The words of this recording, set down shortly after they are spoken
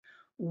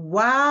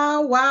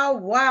Wow, wow,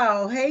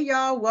 wow. Hey,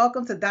 y'all.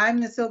 Welcome to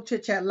Diamond and Silk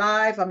Chit Chat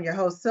Live. I'm your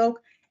host,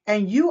 Silk,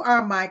 and you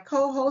are my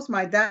co host,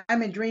 my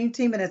Diamond Dream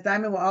Team. And as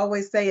Diamond will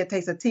always say, it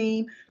takes a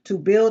team to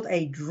build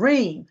a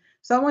dream.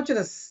 So I want you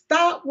to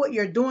stop what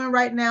you're doing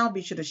right now.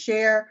 Be sure to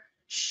share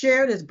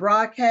this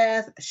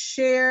broadcast,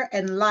 share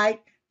and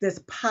like this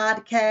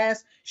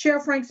podcast, share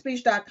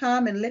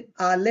frankspeech.com and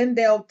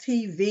Lindell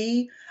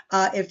TV.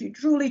 If you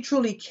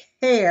truly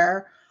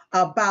care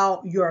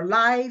about your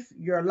life,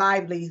 your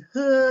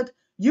livelihood,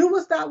 you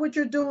will stop what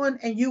you're doing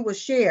and you will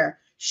share.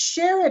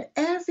 Share it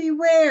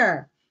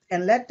everywhere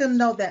and let them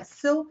know that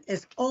Silk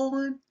is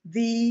on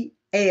the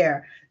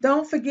air.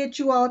 Don't forget,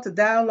 you all, to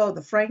download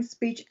the Frank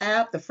Speech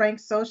app, the Frank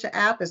Social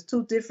app. It's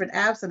two different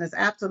apps and it's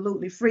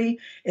absolutely free.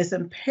 It's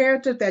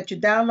imperative that you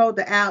download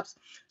the apps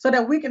so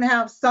that we can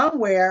have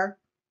somewhere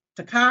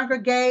to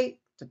congregate,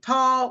 to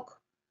talk.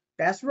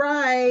 That's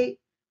right,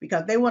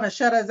 because they want to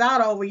shut us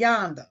out over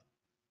yonder.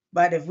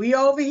 But if we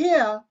over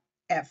here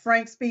at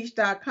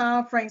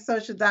frankspeech.com,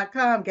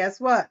 franksocial.com, guess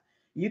what?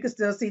 You can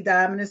still see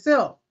Diamond and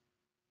Silk.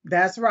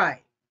 That's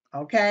right.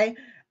 Okay.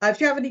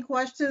 If you have any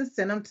questions,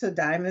 send them to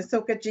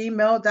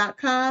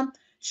diamondandsilk@gmail.com.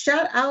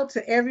 Shout out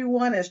to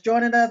everyone that's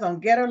joining us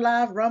on Getter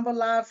Live, Rumble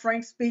Live,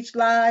 Frank Speech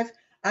Live.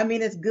 I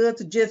mean, it's good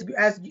to just,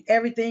 as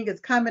everything is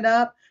coming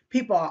up,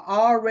 people are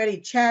already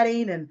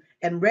chatting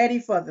and ready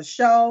for the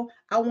show.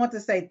 I want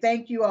to say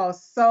thank you all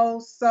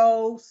so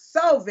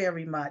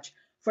very much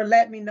for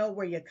letting me know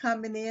where you're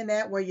coming in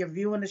at, where you're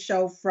viewing the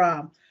show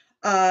from.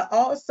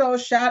 Also,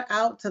 shout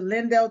out to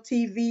Lindell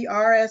TV,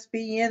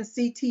 RSBN,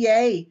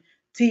 CTA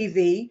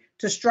TV,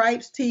 to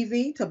Stripes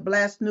TV, to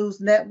Blast News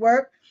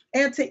Network,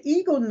 and to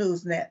Eagle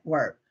News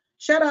Network.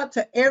 Shout out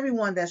to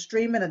everyone that's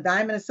streaming a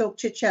Diamond and Silk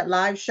Chit Chat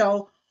live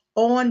show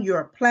on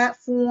your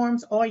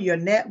platforms, on your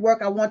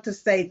network. I want to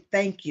say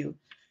thank you.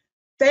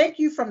 Thank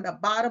you from the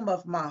bottom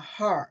of my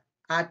heart.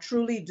 I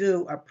truly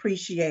do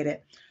appreciate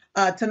it.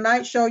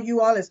 Tonight's show,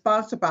 you all, is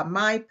sponsored by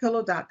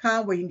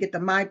MyPillow.com, where you can get the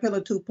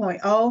MyPillow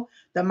 2.0,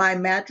 the My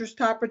Mattress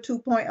Topper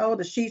 2.0,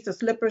 the sheets, the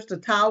slippers, the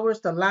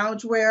towels, the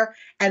loungewear,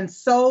 and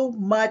so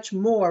much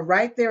more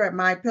right there at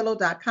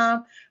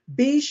MyPillow.com.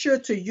 Be sure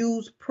to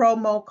use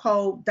promo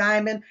code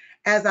DIAMOND.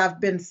 As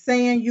I've been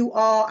saying, you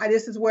all,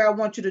 this is where I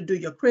want you to do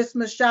your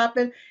Christmas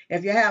shopping.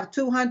 If you have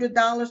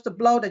 $200 to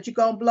blow that you're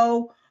going to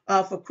blow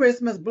for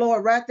Christmas, blow it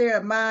right there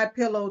at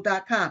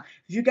mypillow.com.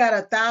 If you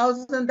got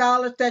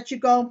 $1,000 that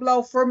you're going to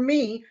blow, for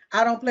me,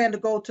 I don't plan to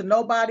go to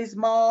nobody's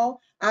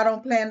mall. I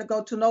don't plan to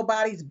go to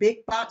nobody's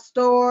big box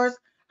stores.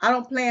 I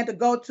don't plan to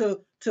go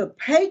to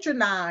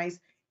patronize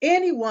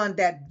anyone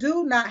that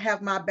do not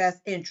have my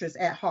best interest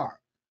at heart.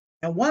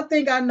 And one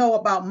thing I know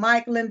about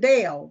Mike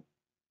Lindell,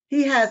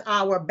 he has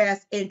our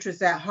best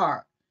interests at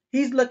heart.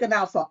 He's looking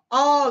out for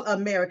all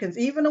Americans,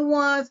 even the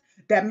ones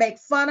that make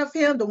fun of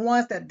him, the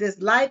ones that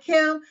dislike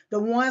him, the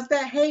ones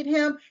that hate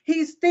him.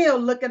 He's still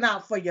looking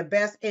out for your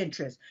best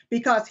interest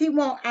because he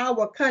wants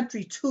our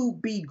country to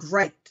be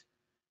great.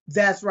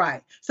 That's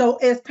right. So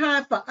it's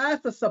time for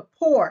us to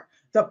support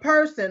the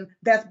person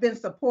that's been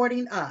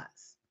supporting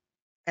us.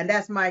 And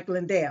that's Mike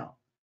Lindell.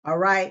 All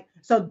right.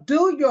 So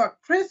do your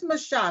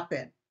Christmas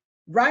shopping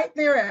right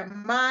there at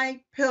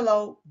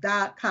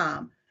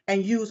mypillow.com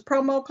and use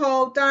promo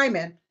code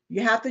DIAMOND.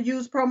 You have to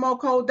use promo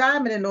code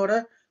DIAMOND in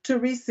order to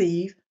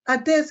receive a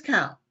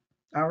discount.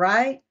 All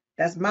right.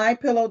 That's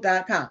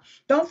mypillow.com.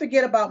 Don't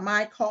forget about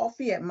my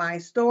coffee at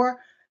mystore.com.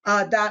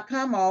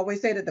 I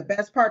always say that the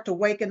best part to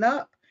waking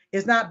up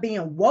is not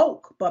being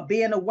woke, but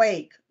being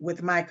awake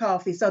with my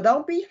coffee. So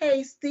don't be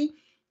hasty.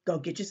 Go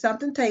get you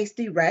something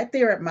tasty right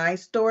there at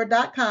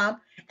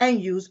mystore.com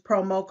and use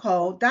promo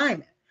code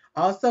DIAMOND.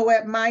 Also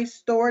at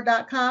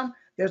mystore.com,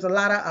 there's a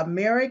lot of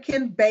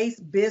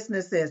American-based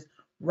businesses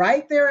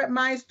right there at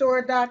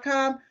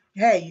mystore.com.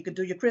 Hey, you can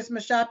do your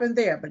Christmas shopping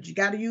there, but you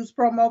got to use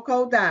promo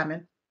code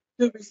DIAMOND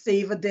to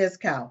receive a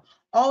discount.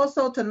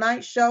 Also,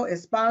 tonight's show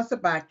is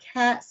sponsored by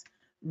Cat's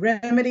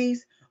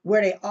Remedies,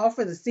 where they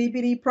offer the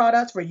CBD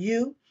products for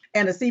you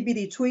and the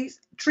CBD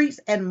treats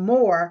and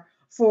more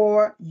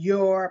for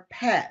your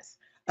pets.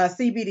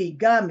 CBD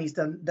gummies,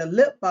 the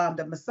lip balm,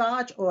 the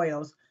massage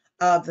oils,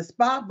 the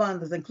spa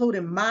bundles,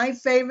 including my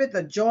favorite,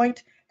 the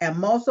joint and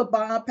muscle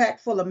balm pack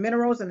full of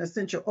minerals and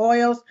essential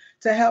oils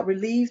to help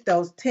relieve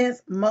those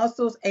tense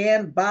muscles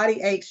and body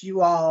aches,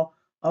 you all.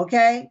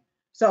 Okay?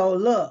 So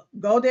look,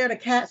 go there to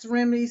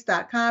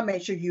catsremedies.com.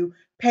 Make sure you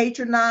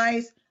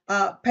patronize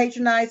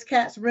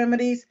Cats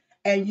Remedies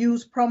and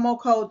use promo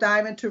code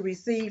DIAMOND to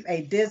receive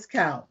a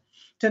discount.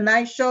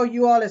 Tonight's show,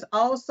 you all, is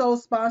also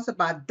sponsored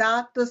by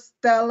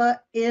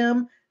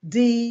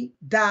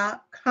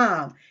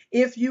DrStellaMD.com.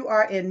 If you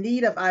are in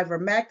need of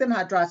ivermectin,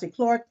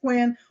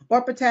 hydroxychloroquine,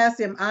 or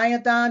potassium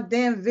iodine,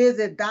 then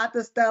visit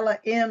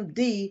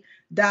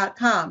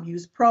DrStellaMD.com.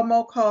 Use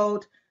promo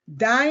code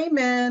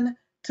DIAMOND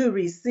to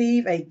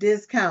receive a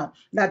discount.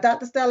 Now,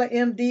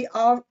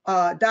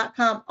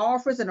 DrStellaMD.com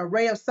offers an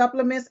array of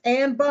supplements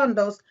and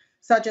bundles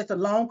such as the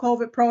Long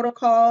COVID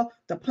Protocol,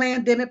 the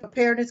Pandemic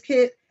Preparedness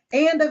Kit,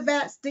 and the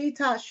VATS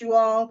detox, you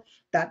all.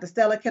 Dr.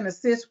 Stella can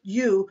assist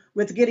you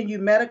with getting you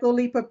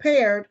medically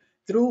prepared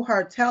through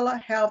her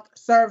telehealth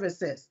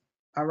services.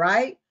 All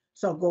right.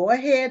 So go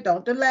ahead,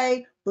 don't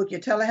delay. Book your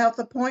telehealth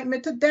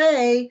appointment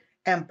today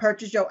and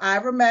purchase your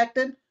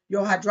ivermectin,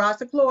 your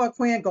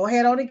hydroxychloroquine. Go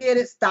ahead on and get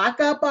it. Stock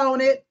up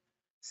on it.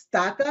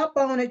 Stock up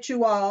on it,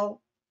 you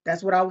all.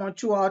 That's what I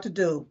want you all to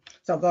do.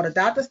 So go to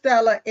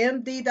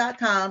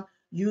drstellamd.com,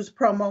 use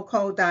promo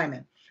code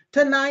DIAMOND.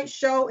 Tonight's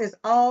show is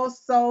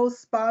also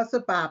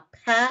sponsored by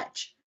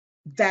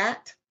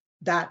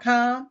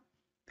patchthat.com.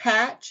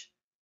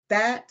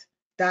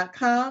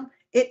 Patchthat.com.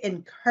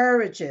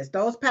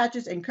 Those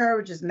patches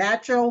encourages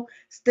natural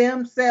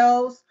stem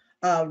cells,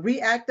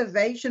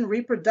 reactivation,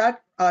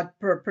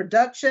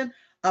 production.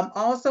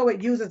 Also,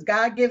 it uses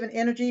God-given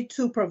energy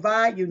to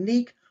provide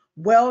unique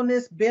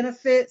wellness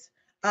benefits.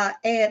 And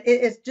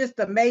it's just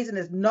amazing.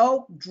 There's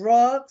no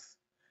drugs,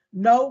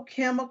 no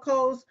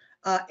chemicals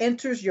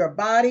enters your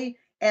body.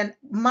 And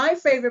my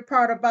favorite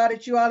part about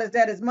it, you all, is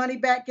that it's money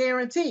back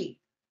guaranteed.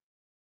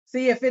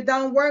 See, if it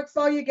don't work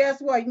for you, guess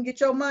what? You can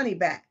get your money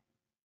back.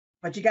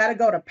 But you got to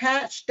go to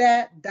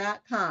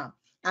patchthat.com.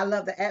 I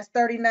love the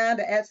X39,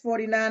 the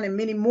X49, and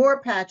many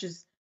more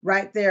patches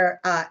right there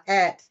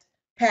at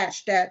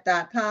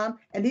patchthat.com.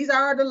 And these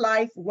are the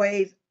Life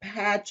Wave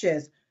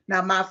patches.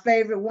 Now, my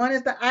favorite one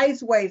is the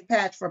Ice Wave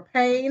patch for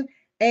pain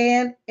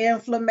and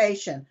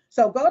inflammation.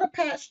 So go to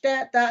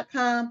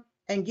patchthat.com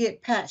and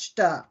get patched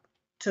up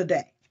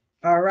today.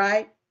 All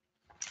right.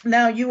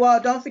 Now, you all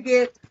don't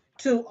forget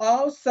to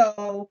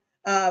also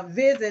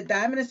visit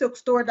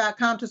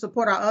diamondandsilkstore.com to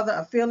support our other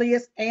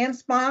affiliates and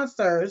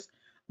sponsors.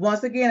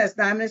 Once again, it's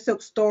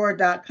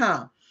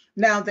diamondandsilkstore.com.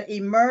 Now, the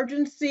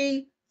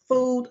emergency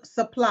food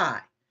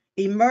supply.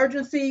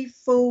 Emergency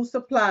food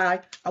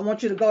supply. I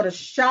want you to go to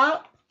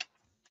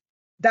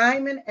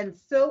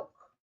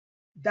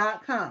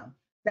shopdiamondandsilk.com.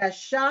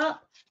 That's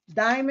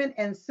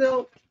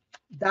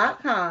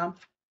shopdiamondandsilk.com.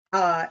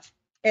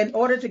 In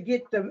order to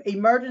get the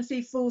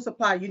emergency food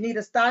supply, you need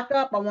to stock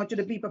up. I want you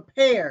to be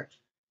prepared,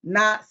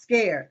 not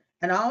scared.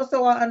 And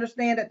also, I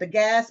understand that the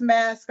gas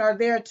masks are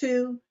there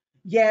too.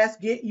 Yes,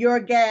 get your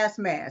gas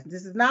mask.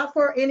 This is not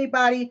for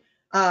anybody,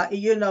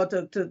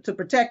 to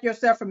protect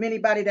yourself from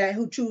anybody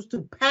who choose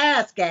to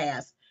pass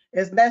gas.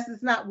 This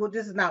is not what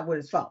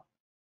it's for.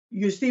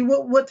 You see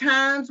what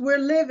times we're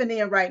living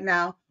in right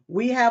now.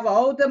 We have an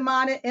old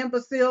demonic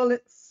imbecile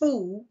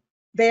fool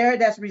there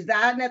that's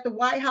residing at the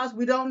White House.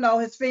 We don't know.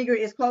 His finger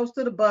is close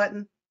to the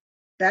button.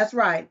 That's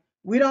right.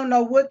 We don't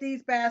know what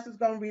these bastards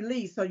going to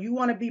release. So you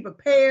want to be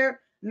prepared,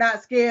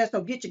 not scared.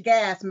 So get your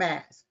gas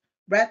mask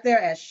right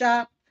there at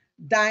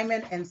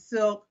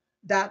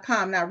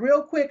shopdiamondandsilk.com. Now,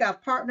 real quick,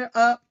 I've partnered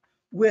up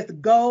with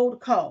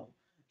Gold Co.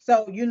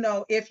 So,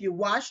 if you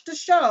watch the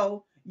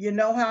show, you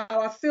know how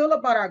I feel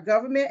about our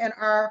government and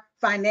our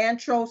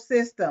financial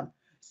system.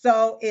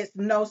 So it's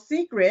no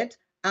secret.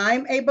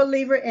 I'm a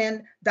believer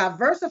in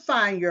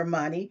diversifying your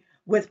money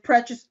with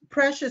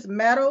precious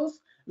metals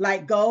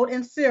like gold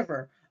and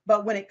silver.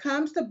 But when it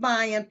comes to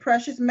buying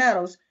precious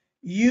metals,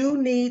 you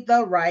need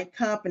the right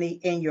company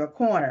in your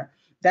corner.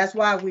 That's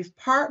why we've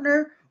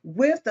partnered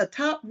with the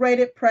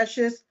top-rated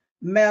precious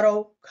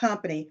metal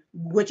company,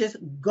 which is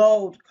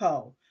Gold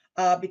Co.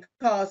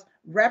 Because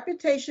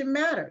reputation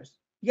matters.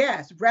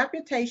 Yes,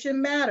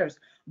 reputation matters.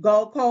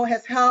 Gold Co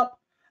has helped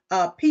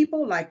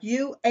people like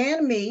you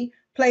and me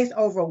place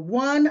over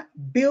 $1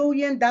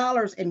 billion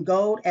in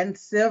gold and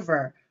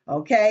silver,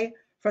 okay?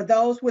 For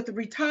those with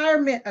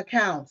retirement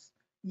accounts,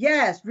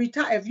 yes,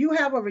 if you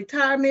have a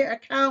retirement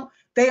account,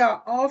 they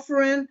are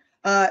offering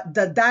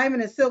the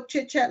Diamond and Silk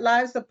Chit Chat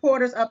Live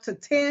supporters up to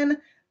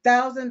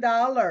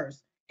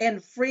 $10,000 in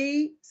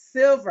free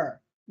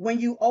silver when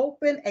you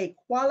open a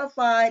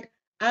qualified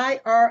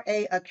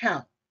IRA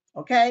account,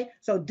 okay?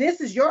 So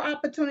this is your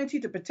opportunity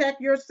to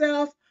protect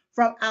yourself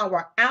from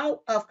our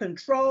out of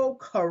control,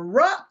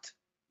 corrupt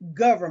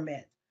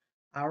government.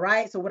 All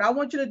right. So what I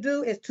want you to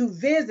do is to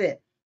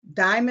visit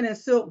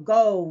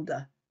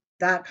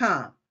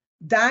diamondandsilkgold.com.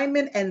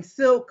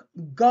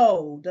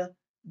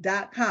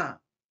 Diamondandsilkgold.com.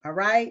 All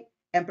right.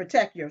 And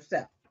protect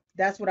yourself.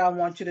 That's what I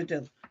want you to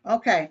do.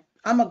 Okay.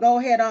 I'm going to go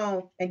ahead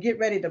on and get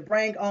ready to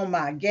bring on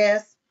my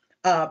guest.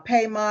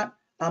 Peymon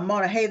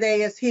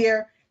Mottahedeh is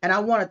here. And I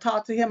want to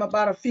talk to him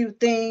about a few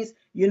things.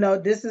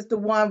 This is the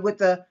one with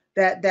that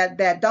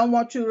don't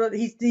want you to,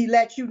 he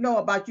lets you know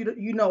about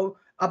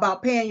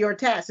about paying your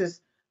taxes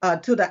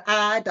to the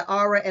I, the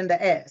R, and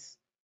the S.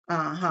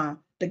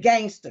 The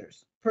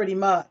gangsters, pretty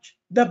much.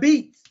 The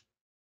beats,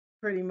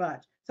 pretty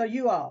much. So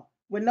you all,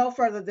 with no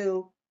further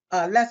ado,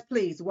 let's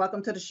please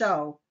welcome to the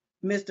show,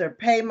 Mr.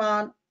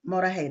 Peymon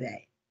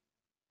Mottahedeh.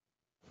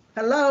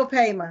 Hello,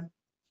 Peymon.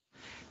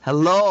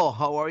 Hello,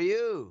 how are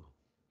you?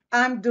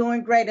 I'm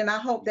doing great, and I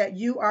hope that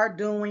you are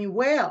doing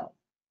well.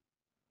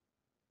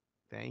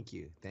 Thank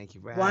you. Thank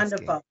you for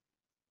Wonderful. asking.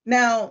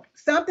 Now,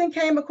 something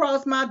came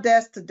across my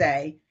desk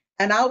today,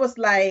 and I was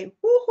like,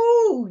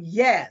 woohoo,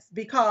 yes,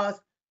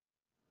 because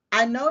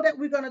I know that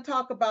we're going to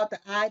talk about the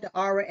I, the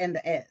R, and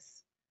the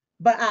S.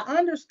 but I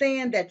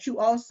understand that you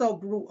also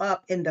grew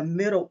up in the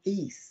Middle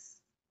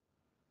East.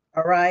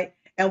 All right.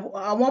 And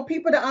I want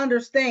people to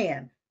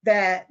understand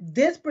that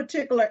this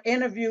particular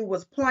interview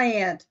was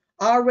planned,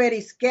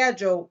 already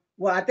scheduled,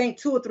 well, I think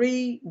 2 or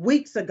 3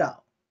 weeks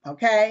ago.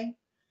 Okay.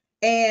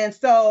 And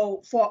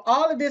so for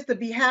all of this to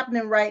be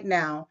happening right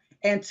now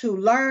and to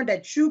learn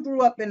that you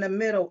grew up in the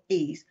Middle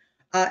East,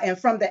 and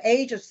from the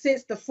age of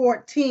 6 to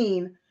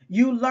 14,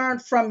 you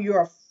learned from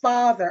your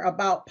father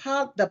about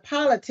the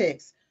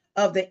politics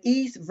of the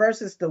East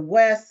versus the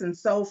West and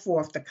so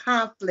forth, the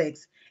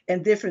conflicts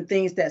and different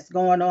things that's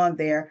going on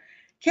there.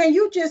 Can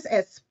you just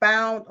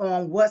expound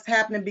on what's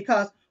happening?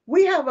 Because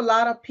we have a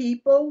lot of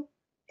people,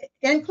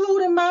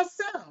 including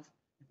myself,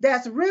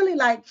 that's really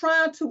like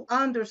trying to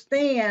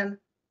understand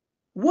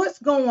what's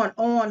going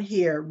on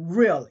here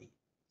really.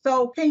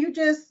 So can you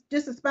just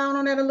expound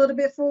on that a little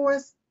bit for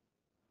us?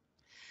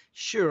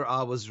 Sure,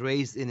 I was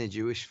raised in a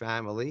Jewish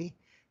family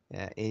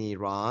in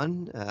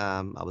Iran.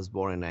 I was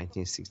born in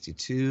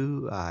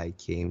 1962. I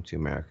came to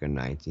America in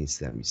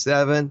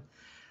 1977.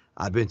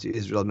 I've been to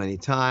Israel many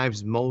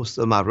times. Most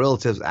of my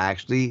relatives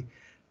actually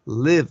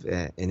live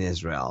in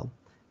Israel.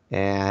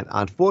 And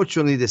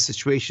unfortunately, the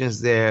situations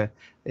there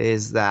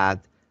is that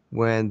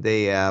when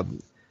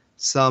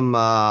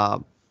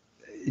some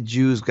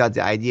Jews got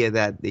the idea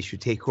that they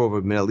should take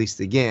over the Middle East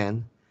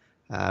again,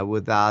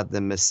 without the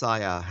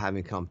Messiah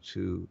having come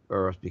to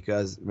earth.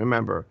 Because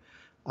remember,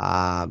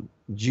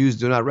 Jews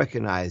do not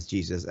recognize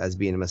Jesus as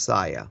being a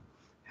Messiah,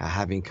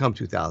 having come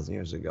 2,000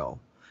 years ago.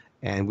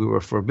 And we were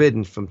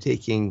forbidden from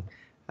taking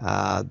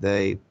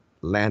the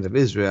land of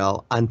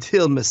Israel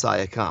until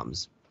Messiah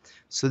comes.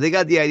 So they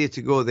got the idea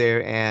to go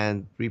there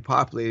and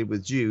repopulate it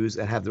with Jews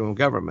and have their own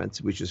government,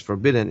 which is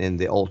forbidden in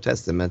the Old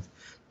Testament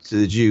to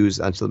the Jews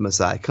until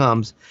Messiah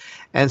comes.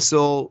 And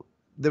so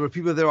there were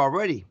people there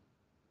already.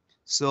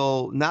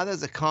 So now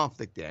there's a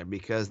conflict there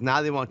because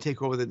now they want to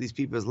take over these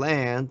people's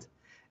land.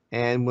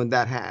 And when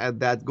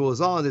that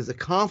goes on, there's a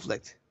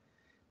conflict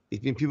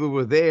between people who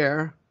were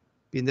there,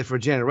 been there for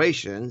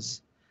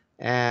generations,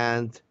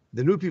 and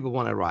the new people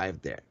want to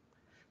arrive there.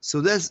 So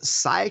this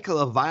cycle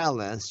of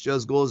violence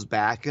just goes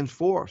back and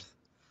forth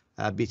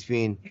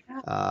between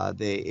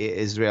the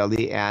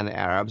Israeli and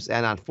Arabs.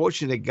 And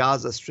unfortunately,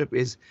 Gaza Strip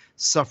is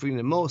suffering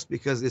the most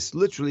because it's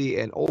literally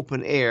an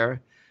open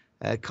air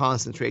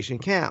concentration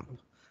camp.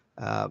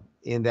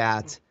 In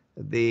that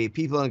the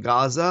people in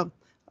Gaza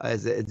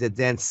is a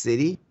dense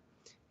city,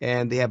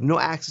 and they have no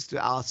access to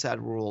the outside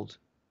world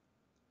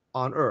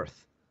on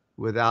earth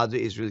without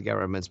the Israeli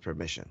government's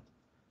permission.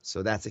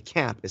 So that's a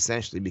camp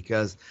essentially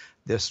because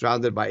they're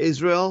surrounded by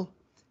Israel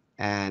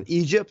and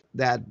Egypt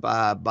that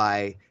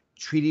by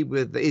treaty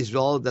with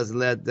Israel doesn't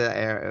let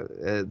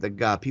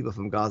the people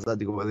from Gaza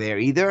to go there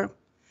either.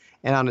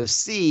 And on the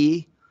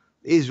sea,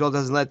 Israel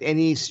doesn't let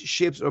any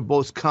ships or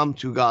boats come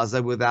to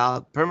Gaza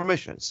without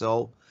permission.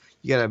 So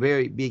you got a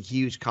very big,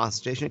 huge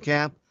concentration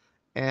camp,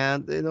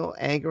 and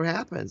anger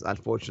happens,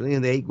 unfortunately,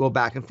 and they go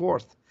back and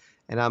forth.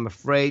 And I'm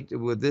afraid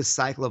with this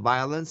cycle of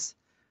violence,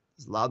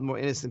 there's a lot more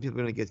innocent people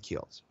going to get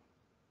killed.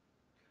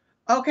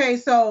 Okay,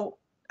 so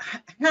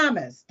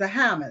Hamas, the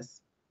Hamas,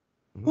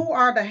 who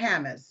are the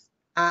Hamas?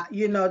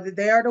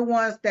 They are the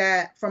ones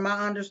that, from my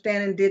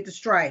understanding, did the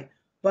strike.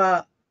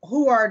 But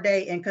who are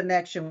they in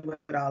connection with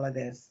all of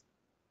this?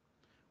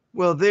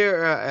 Well,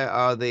 there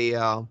are they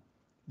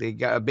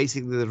got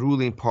basically the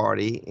ruling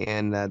party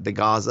in the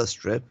Gaza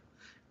Strip,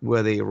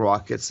 where the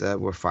rockets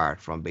were fired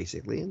from,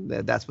 basically. And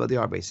that's what they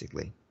are,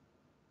 basically.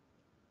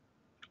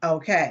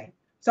 Okay.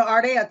 So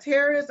are they a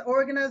terrorist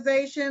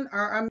organization?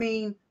 Or, I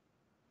mean,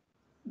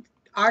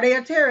 are they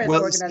a terrorist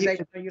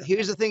organization?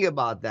 Here's the thing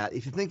about that.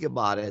 If you think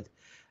about it,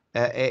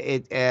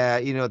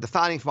 the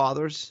founding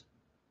fathers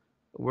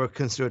were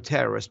considered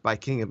terrorists by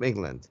King of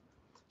England.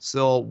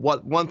 So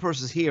what one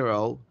person's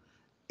hero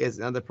is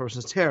another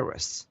person's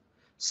terrorists.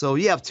 So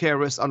you have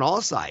terrorists on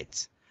all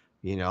sides.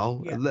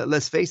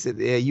 Let's face it.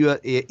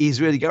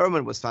 Israeli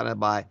government was founded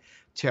by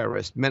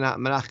terrorists.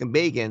 Menachem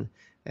Begin,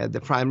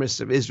 the prime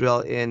minister of Israel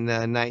in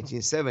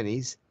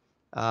 1970s,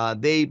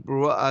 they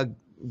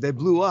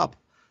blew up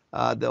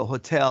the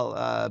hotel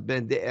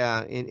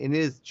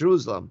in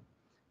Jerusalem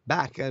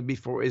back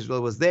before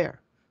Israel was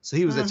there. So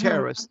he was a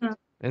terrorist,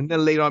 and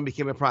then later on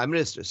became a prime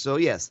minister. So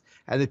yes,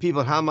 and the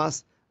people of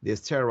Hamas, they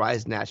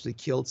terrorized, naturally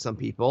killed some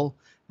people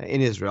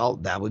in Israel.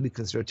 That would be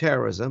considered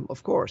terrorism,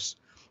 of course.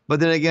 But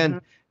then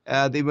again,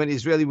 they went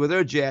Israeli with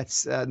their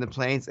jets and the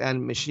planes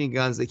and machine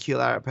guns. They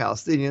kill Arab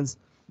Palestinians.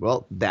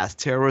 Well, that's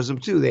terrorism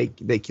too.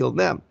 They killed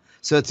them.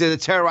 So they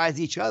terrorize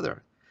each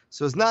other.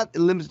 So it's not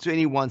limited to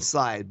any one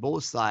side.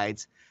 Both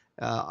sides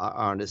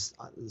are in this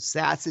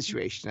sad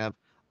situation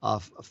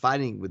of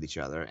fighting with each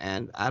other.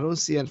 And I don't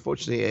see,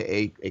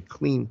 unfortunately, a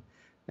clean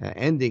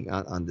ending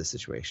on this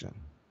situation.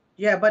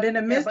 Yeah, but in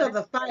the midst of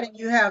the fighting,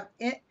 you have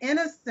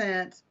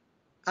innocent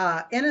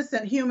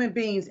human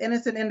beings,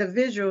 innocent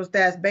individuals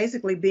that's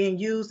basically being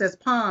used as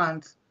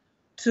pawns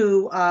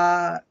to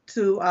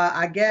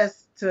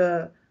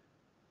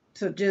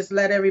to just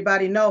let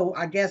everybody know,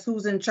 I guess,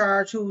 who's in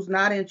charge, who's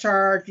not in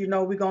charge. You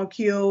know, we're going to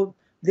kill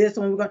this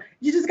one.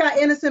 You just got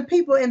innocent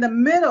people in the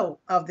middle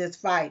of this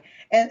fight.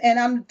 And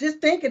I'm just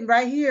thinking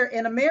right here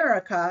in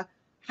America,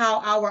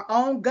 how our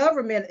own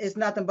government is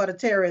nothing but a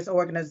terrorist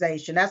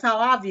organization. That's how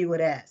I view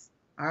it as.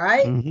 All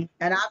right. Hmm.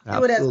 And I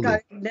view it as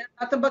Absolutely. they're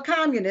nothing but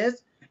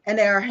communists, and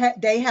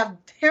they have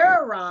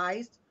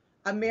terrorized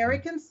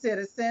American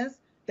citizens.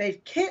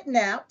 They've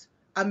kidnapped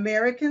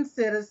American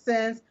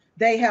citizens.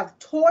 They have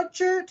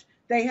tortured,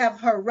 they have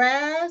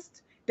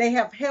harassed, they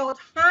have held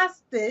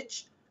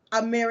hostage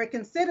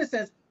American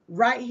citizens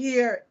right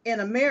here in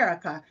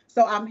America.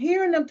 So I'm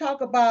hearing them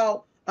talk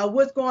about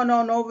what's going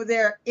on over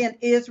there in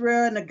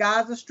Israel and the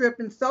Gaza Strip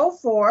and so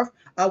forth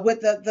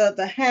with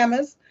the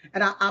Hamas.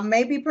 And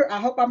I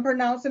hope I'm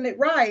pronouncing it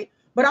right,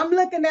 but I'm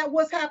looking at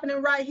what's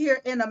happening right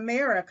here in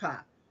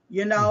America.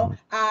 You know,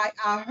 Hmm.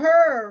 I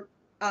heard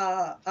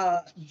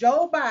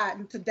Joe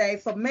Biden today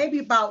for maybe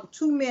about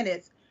 2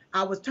 minutes.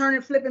 I was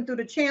flipping through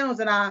the channels,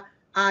 and I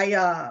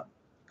I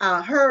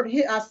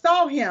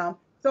saw him.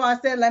 So I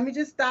said, let me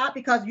just stop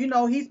because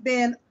he's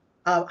been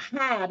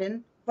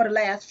hiding for the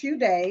last few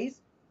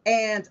days,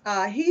 and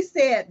he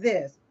said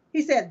this.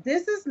 He said,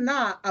 "This is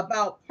not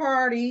about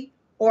party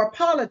or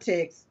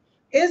politics.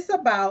 It's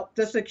about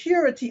the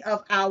security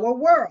of our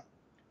world,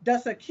 the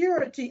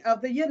security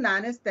of the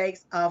United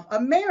States of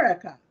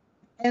America."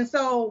 And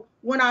so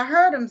when I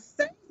heard him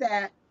say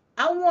that,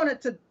 I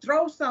wanted to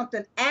throw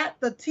something at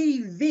the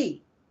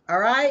TV. All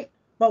right.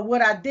 But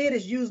what I did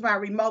is use my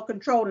remote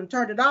control and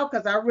turned it off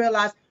because I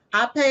realized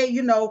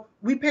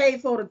we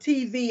paid for the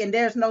TV, and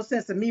there's no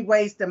sense of me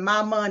wasting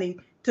my money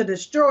to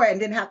destroy it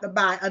and then have to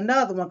buy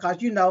another one because,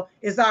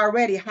 it's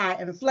already high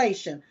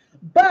inflation.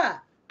 But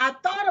I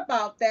thought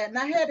about that, and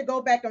I had to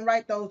go back and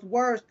write those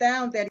words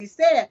down that he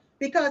said,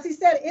 because he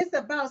said it's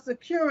about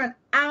securing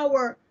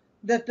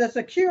the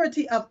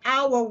security of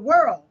our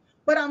world.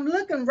 But I'm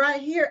looking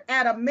right here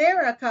at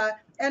America,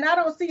 and I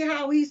don't see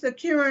how he's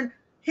securing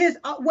his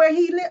where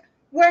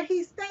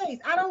he stays.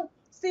 I don't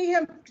see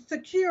him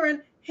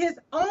securing his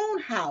own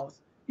house.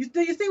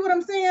 Do you see what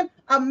I'm saying?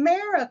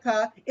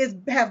 America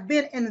have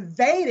been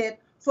invaded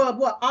for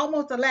what,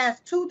 almost the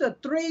last 2 to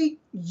 3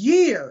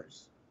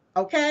 years.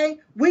 Okay,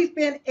 we've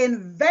been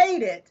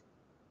invaded,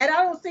 and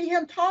I don't see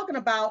him talking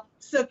about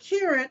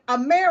securing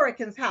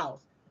Americans'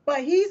 house,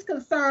 but he's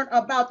concerned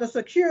about the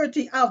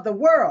security of the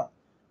world,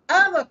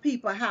 other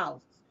people's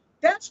houses.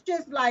 That's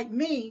just like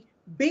me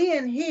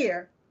being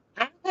here.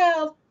 I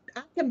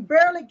can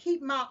barely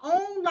keep my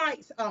own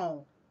lights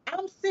on.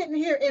 I'm sitting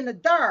here in the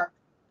dark.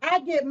 I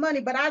get money,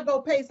 but I go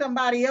pay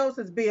somebody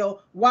else's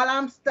bill while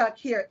I'm stuck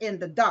here in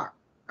the dark.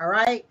 All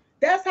right.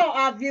 That's how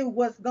I view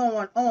what's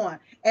going on.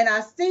 And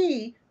I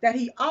see that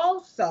he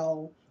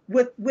also,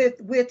 with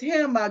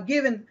him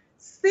giving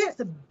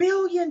 $6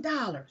 billion,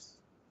 $6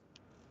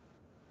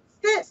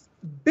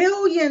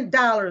 billion,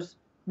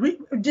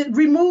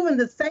 removing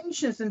the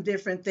sanctions and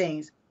different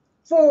things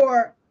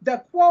for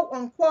the quote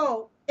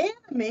unquote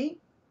enemy,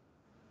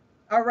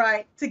 all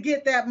right, to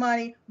get that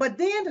money, but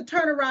then to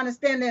turn around and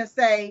stand there and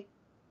say,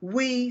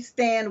 we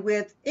stand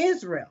with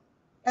Israel.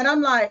 And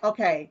I'm like,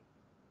 okay,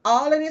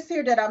 all of this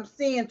here that I'm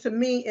seeing to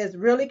me is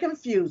really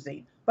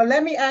confusing. But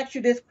let me ask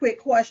you this quick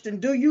question.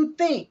 Do you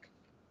think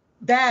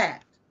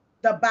that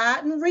the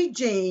Biden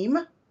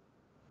regime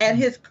and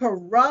his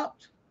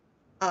corrupt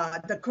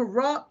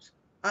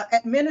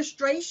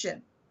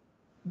administration,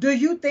 do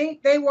you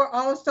think they were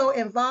also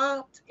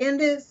involved in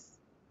this?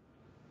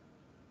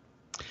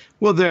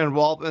 Well, they're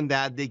involved in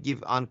that. They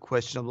give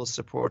unquestionable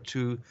support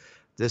to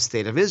the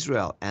state of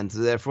Israel, and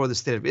therefore the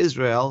state of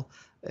Israel,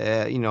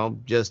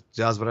 just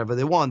does whatever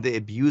they want. They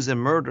abuse and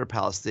murder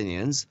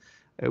Palestinians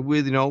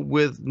with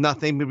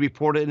nothing being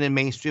reported in the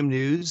mainstream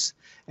news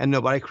and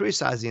nobody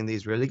criticizing the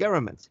Israeli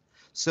government.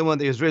 So when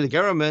the Israeli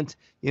government,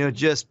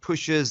 just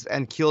pushes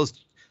and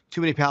kills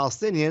too many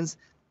Palestinians,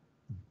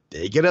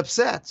 they get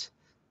upset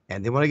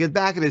and they want to get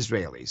back at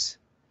Israelis.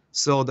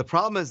 So the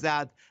problem is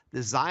that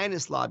the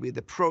Zionist lobby,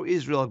 the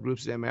pro-Israel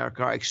groups in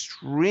America, are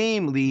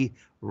extremely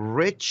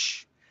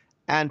rich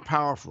and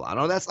powerful. I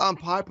know that's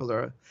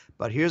unpopular,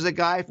 but here's a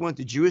guy who went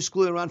to Jewish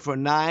school and ran for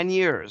 9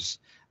 years.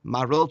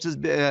 My relatives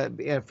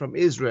from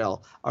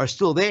Israel are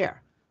still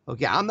there.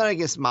 Okay, I'm not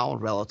against my own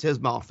relatives,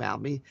 my own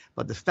family,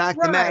 but the fact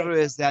of the matter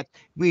is that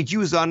we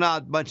Jews are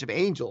not a bunch of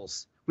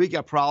angels. We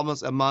got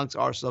problems amongst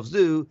ourselves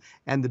too,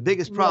 and the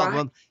biggest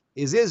problem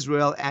is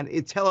Israel, and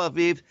Tel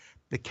Aviv,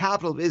 the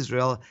capital of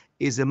Israel,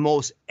 is the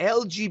most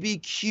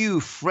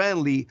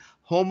LGBTQ-friendly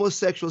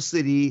homosexual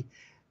city,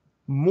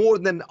 more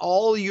than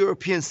all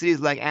European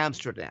cities like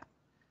Amsterdam.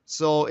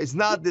 So it's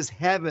not this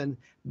heaven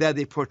that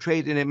they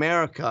portrayed in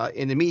America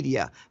in the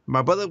media.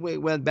 My brother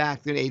went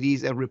back in the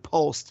 80s and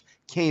repulsed,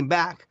 came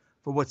back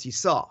for what he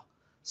saw.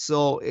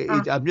 So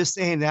I'm just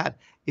saying that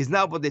is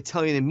not what they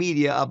tell you in the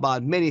media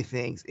about many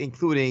things,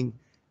 including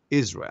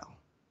Israel.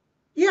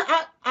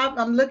 Yeah,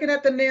 I'm looking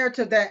at the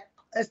narrative that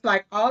it's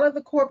like all of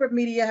the corporate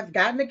media have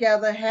gotten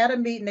together, had a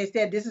meeting. They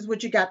said, this is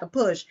what you got to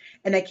push.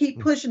 And they keep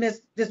pushing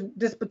this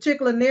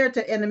particular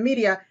narrative in the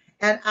media.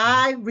 And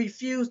I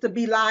refuse to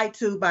be lied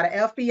to by the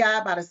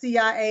FBI, by the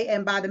CIA,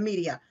 and by the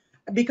media,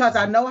 because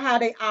I know how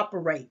they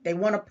operate. They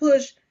want to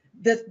push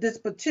this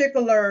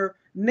particular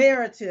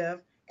narrative,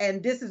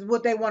 and this is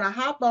what they want to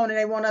hop on, and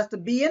they want us to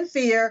be in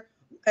fear,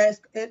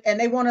 and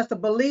they want us to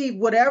believe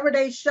whatever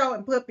they show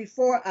and put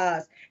before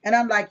us. And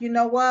I'm like, you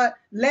know what?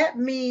 Let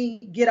me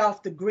get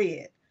off the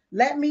grid.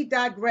 Let me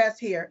digress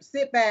here.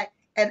 Sit back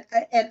and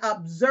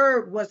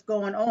observe what's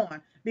going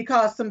on,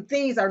 because some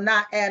things are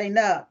not adding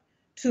up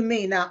to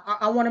me. Now,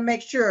 I want to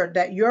make sure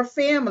that your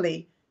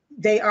family,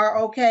 they are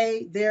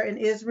okay. They're in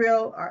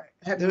Israel. Or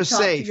have They're you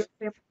talked to safe. your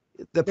family?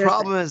 The They're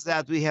problem safe. is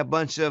that we have a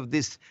bunch of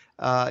this,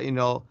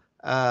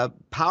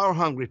 power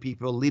hungry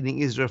people leading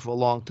Israel for a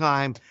long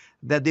time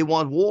that they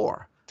want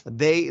war.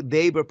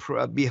 They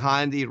were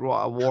behind the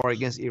war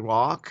against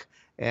Iraq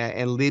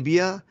and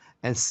Libya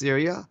and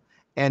Syria.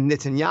 And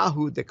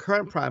Netanyahu, the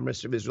current prime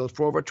minister of Israel,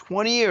 for over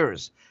 20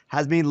 years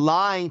has been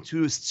lying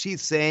to his chief,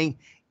 saying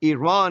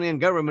Iranian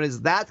government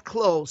is that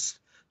close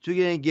to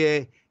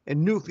getting a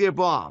nuclear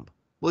bomb.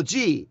 Well,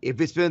 gee, if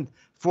it's been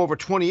for over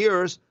 20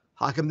 years,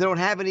 how come they don't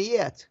have any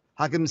yet?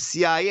 How come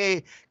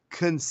CIA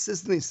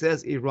consistently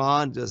says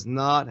Iran does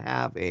not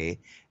have a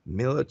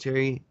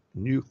military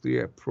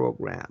nuclear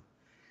program?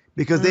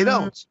 Because they Mm,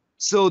 don't.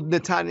 So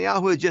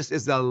Netanyahu just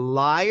is a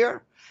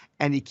liar,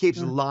 and he keeps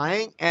mm.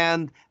 lying.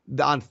 And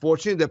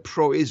unfortunately, the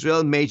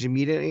pro-Israel major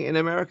media in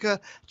America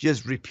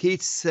just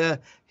repeats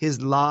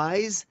his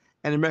lies,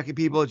 and American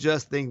people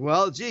just think,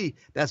 well, gee,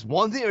 that's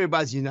one thing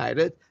everybody's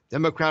united,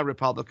 Democrat,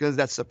 Republicans,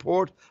 that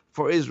support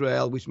for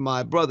Israel, which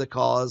my brother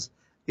calls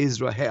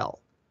Israel,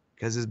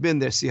 because it's been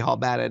there, see how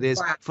bad it is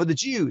Wow. for the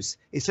Jews.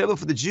 It's terrible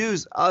for the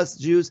Jews, us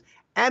Jews,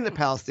 and the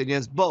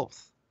Palestinians,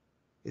 both.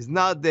 It's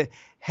not the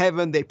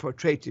heaven they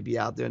portray to be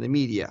out there in the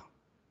media.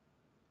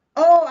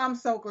 Oh, I'm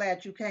so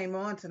glad you came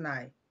on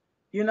tonight.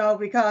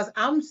 Because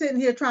I'm sitting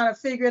here trying to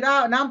figure it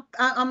out, and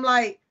I'm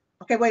like,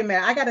 okay, wait a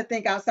minute, I got to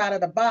think outside of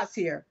the box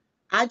here.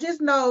 I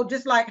just know,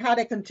 just like how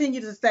they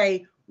continue to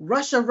say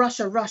Russia,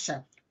 Russia,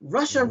 Russia,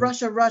 Russia, Mhm.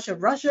 Russia, Russia,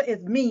 Russia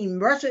is mean,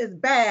 Russia is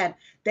bad.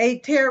 They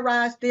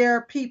terrorize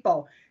their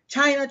people.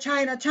 China,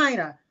 China,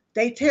 China.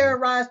 They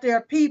terrorize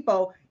their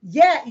people.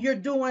 Yet you're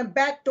doing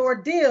backdoor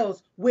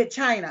deals with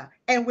China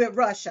and with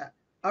Russia.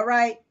 All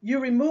right, you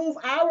remove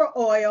our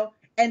oil,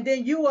 and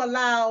then you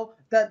allow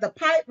the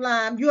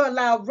pipeline, you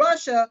allow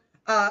Russia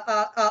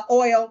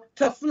oil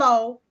to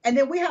flow, and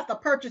then we have to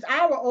purchase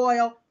our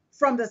oil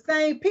from the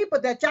same people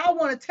that y'all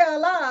want to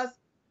tell us,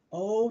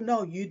 oh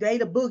no, they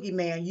the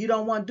boogeyman. You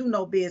don't want to do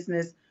no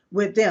business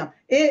with them.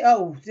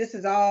 This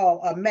is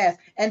all a mess.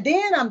 And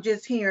then I'm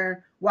just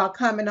hearing while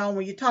coming on,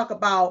 when you talk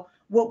about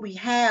what we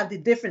have, the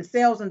different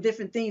cells and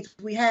different things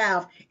we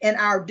have in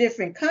our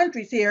different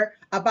countries here,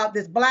 about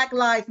this Black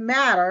Lives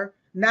Matter.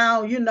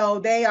 Now,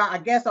 they are, I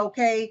guess,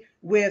 okay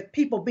with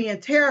people being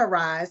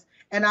terrorized.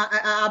 And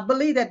I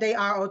believe that they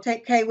are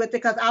okay with it,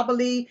 because I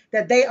believe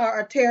that they are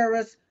a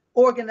terrorist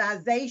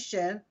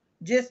organization,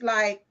 just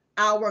like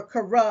our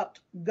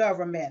corrupt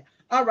government.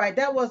 All right,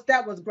 that was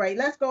great.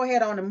 Let's go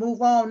ahead on and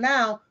move on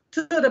now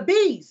to the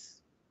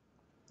B's,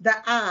 the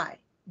I,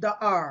 the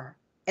R,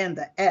 and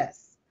the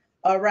S.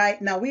 All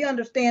right, now we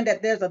understand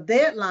that there's a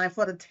deadline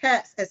for the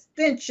tax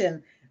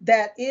extension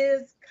that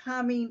is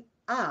coming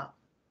up.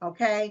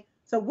 Okay,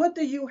 so what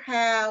do you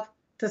have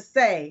to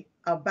say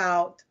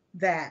about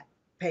that,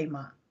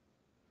 Peymon?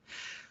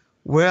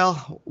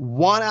 Well,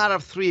 1 out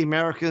of 3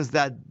 Americans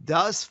that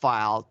does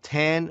file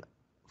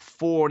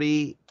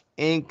 1040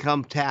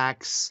 income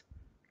tax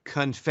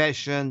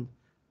confession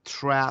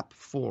trap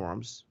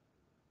forms,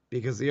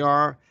 because they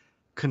are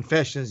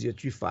confessions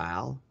that you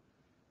file.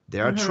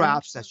 There are Mm-hmm.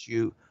 traps that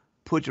you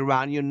put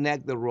around your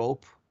neck, the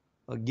rope,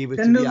 or give it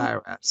The to the new,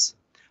 IRS.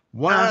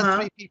 One out of uh-huh.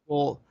 three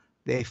people,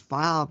 they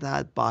file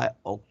that by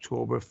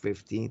October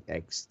 15th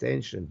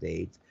extension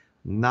date,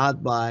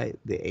 not by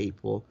the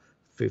April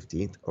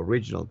 15th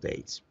original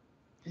date.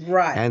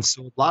 Right. And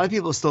so a lot of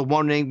people are still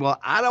wondering, well,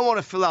 I don't want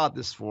to fill out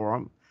this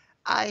form.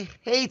 I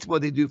hate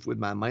what they do with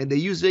my money. They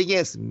use it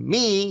against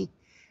me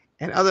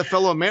and other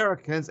fellow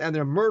Americans, and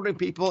they're murdering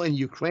people in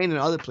Ukraine and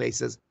other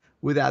places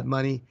with that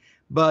money.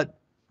 But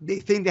they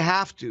think they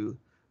have to,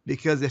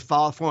 because they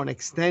filed for an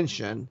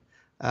extension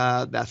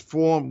that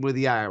form with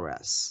the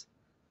IRS.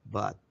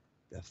 But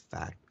the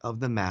fact of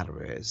the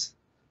matter is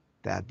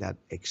that that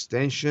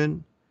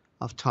extension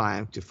of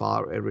time to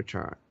file a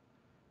return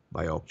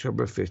by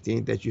October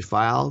 15th that you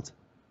filed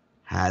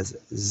has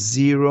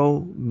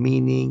zero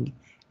meaning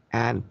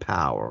and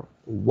power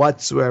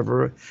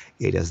whatsoever.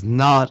 It does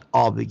not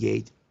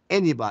obligate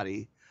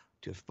anybody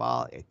to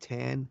file a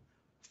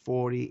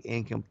 1040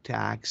 income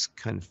tax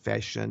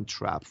confession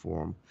trap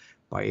form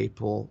by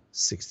April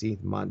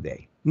 16th,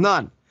 Monday.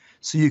 None.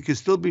 So you can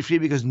still be free,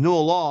 because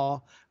no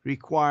law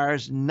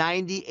requires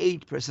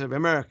 98% of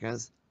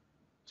Americans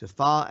to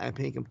file and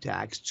pay income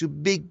tax to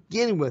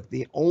begin with.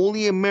 The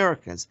only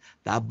Americans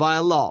that by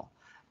law,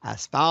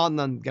 as found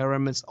on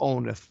government's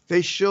own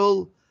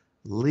official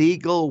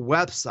legal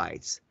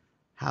websites,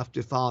 have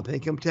to file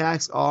income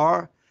tax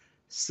are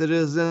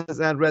citizens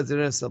and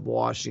residents of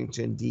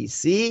Washington,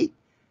 D.C.,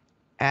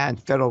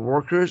 and federal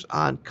workers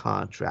on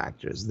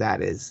contractors.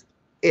 That is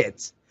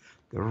it.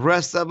 The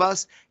rest of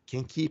us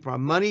can keep our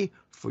money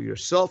for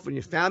yourself and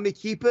your family,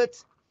 keep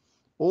it,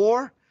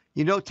 or,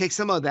 take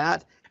some of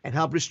that and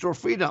help restore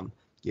freedom.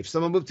 Give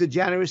some of it to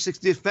January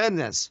 6th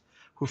defendants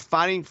who are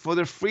fighting for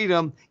their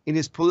freedom in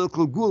these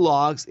political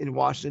gulags in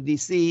Washington,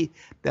 D.C.,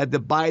 that the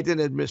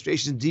Biden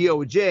administration,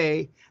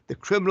 DOJ, the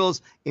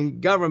criminals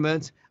in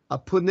government are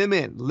putting them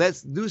in.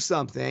 Let's do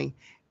something,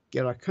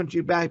 get our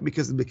country back,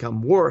 because it's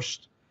become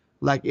worse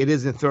like it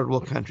is in third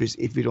world countries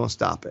if we don't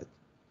stop it.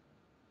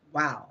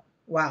 Wow.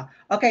 Wow.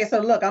 Okay, so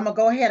look, I'm going to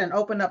go ahead and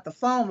open up the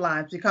phone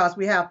lines because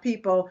we have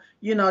people,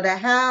 that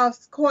have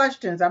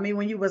questions. I mean,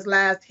 when you was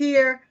last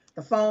here,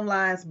 the phone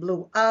lines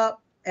blew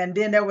up, and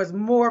then there was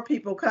more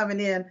people coming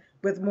in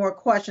with more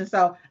questions.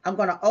 So I'm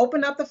going to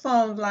open up the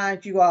phone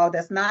lines, you all.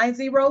 That's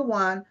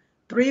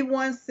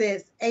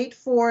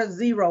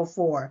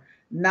 901-316-8404.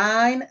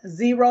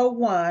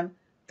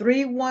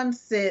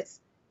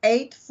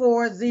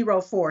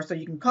 901-316-8404. So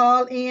you can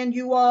call in,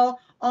 you all.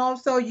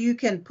 Also, you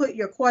can put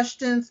your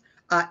questions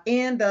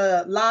in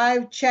the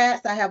live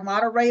chats. I have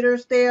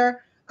moderators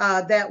there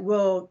that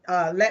will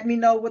let me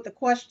know what the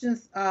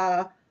questions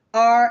are,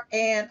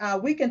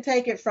 and we can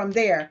take it from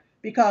there,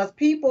 because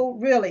people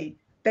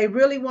they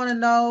really want to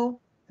know,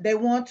 they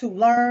want to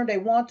learn, they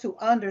want to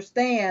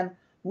understand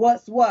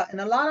what's what. And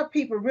a lot of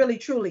people really,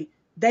 truly,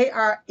 they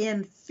are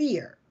in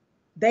fear.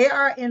 They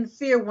are in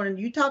fear. When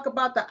you talk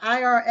about the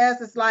IRS,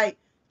 it's like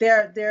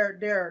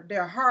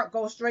their heart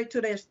goes straight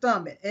to their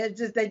stomach.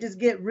 They just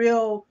get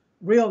real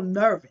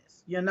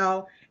nervous.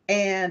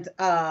 And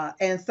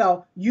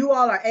so you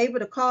all are able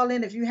to call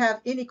in if you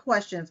have any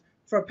questions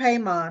for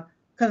Peymon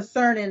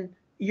concerning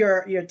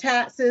your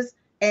taxes.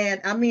 And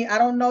I mean, I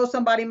don't know,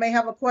 somebody may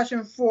have a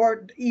question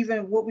for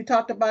even what we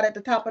talked about at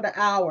the top of the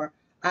hour.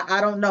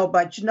 I don't know,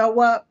 but you know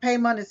what?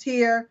 Peymon is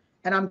here,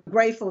 and I'm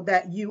grateful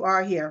that you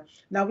are here.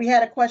 Now, we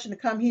had a question to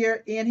come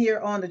in here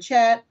on the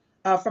chat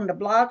from the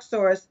blog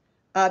source.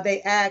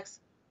 They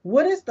asked,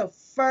 what is the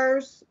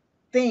first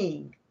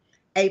thing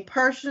a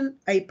person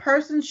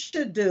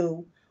should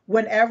do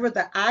whenever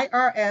the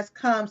IRS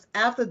comes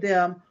after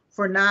them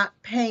for not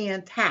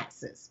paying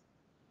taxes?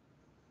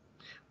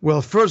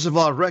 Well, first of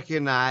all,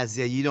 recognize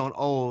that you don't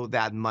owe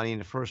that money in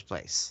the first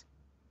place.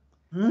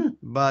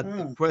 But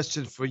the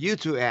question for you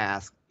to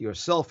ask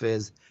yourself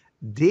is,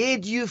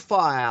 did you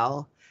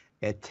file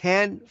a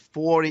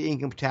 1040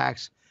 income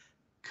tax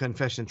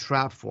confession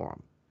trap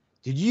form?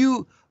 Did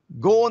you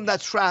go on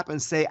that trap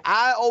and say,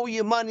 I owe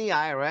you money,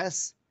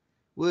 IRS?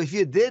 Well, if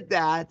you did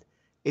that,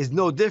 it's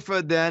no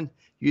different than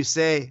you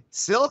say,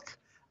 Silk,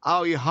 I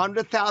owe you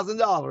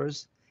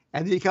 $100,000,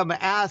 and then you come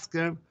and ask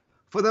them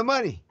for the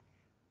money.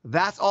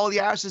 That's all the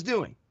IRS is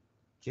doing.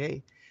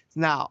 Okay.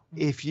 Now,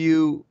 if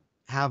you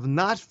have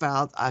not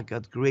filed, I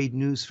got great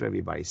news for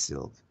everybody,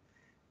 Silk.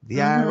 The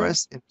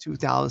IRS in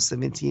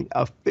 2017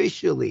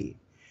 officially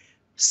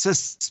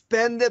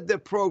suspended the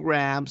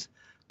programs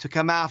to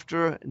come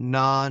after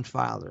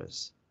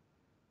non-filers.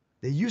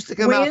 They used to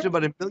come after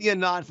about 1 million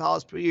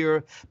non-filers per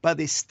year, but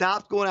they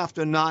stopped going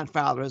after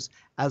non-filers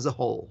as a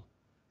whole.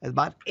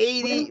 About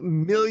 80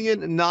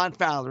 million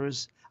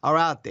non-filers are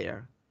out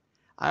there.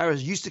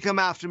 IRS used to come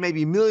after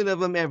maybe 1 million of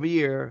them every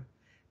year,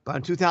 but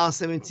in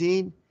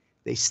 2017,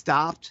 they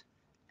stopped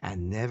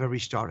and never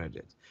restarted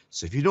it.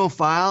 So if you don't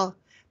file,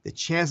 the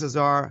chances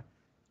are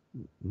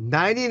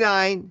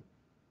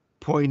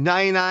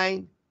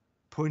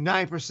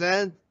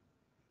 99.99.9%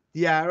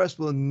 the IRS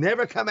will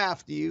never come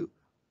after you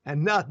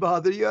and not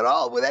bother you at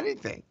all with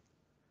anything.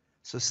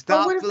 So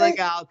stop filling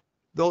out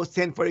those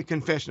 1040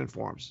 confession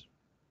forms.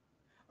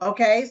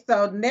 Okay,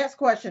 so next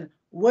question.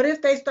 What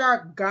if they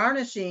start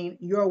garnishing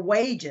your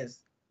wages?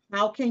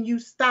 How can you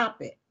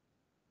stop it?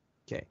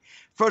 Okay.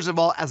 First of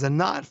all, as a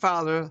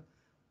non-filer,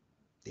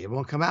 they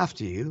won't come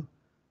after you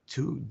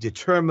to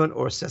determine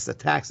or assess a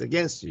tax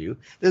against you.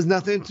 There's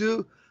nothing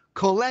to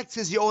collect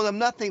since you owe them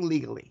nothing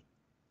legally.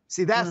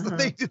 See, that's the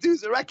thing to do,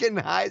 is to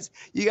recognize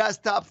you got to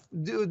stop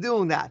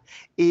doing that.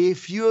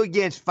 If you,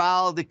 again,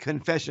 file the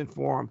confession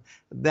form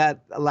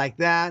like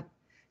that,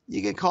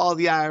 you can call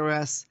the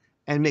IRS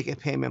and make a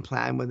payment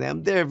plan with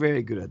them. They're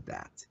very good at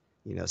that.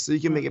 So you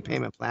can make a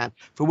payment plan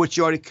for what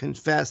you already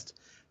confessed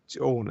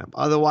to owe them.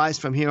 Otherwise,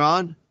 from here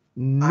on,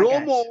 no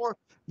more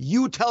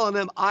you telling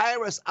them,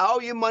 IRS, I owe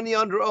you money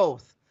under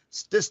oath.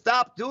 Just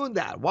stop doing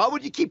that. Why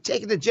would you keep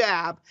taking the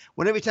jab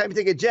when every time you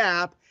take a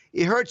jab,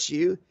 it hurts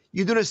you?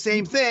 You do the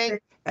same thing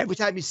every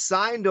time you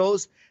sign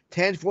those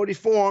 1040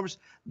 forms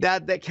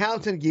that the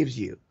accountant gives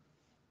you.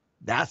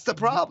 That's the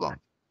problem.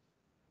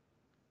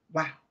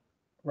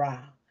 Wow.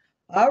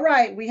 All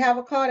right, we have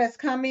a call that's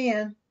come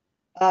in.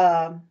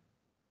 I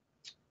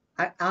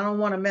don't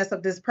want to mess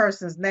up this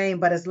person's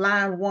name, but it's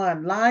line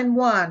one. Line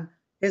one,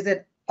 is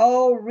it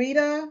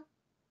Arisha?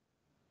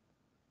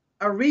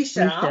 I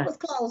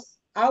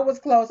was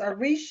close.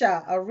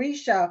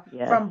 Arisha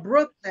yes. From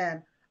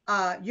Brooklyn.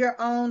 You're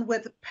on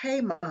with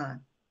Peymon.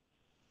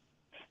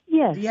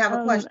 Yes. Do you have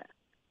a question?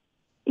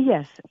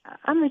 Yes,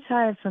 I'm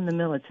retired from the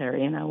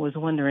military, and I was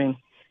wondering,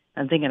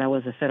 I'm thinking I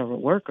was a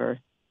federal worker.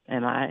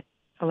 Am I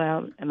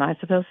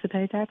supposed to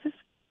pay taxes?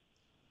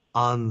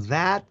 On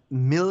that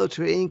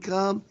military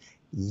income,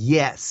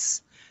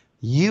 yes.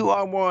 You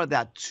are one of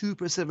that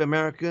 2% of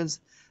Americans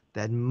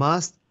that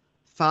must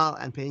file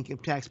and pay income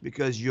tax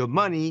because your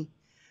money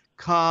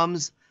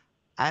comes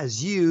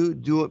as you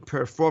do it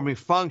performing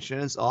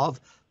functions of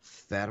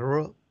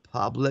federal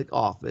public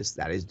office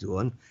that is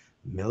doing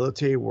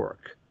military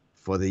work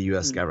for the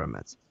U.S.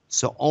 government.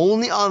 So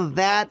only on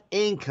that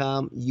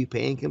income you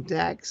pay income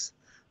tax,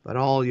 but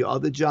all your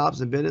other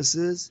jobs and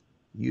businesses,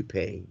 you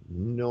pay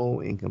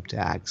no income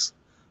tax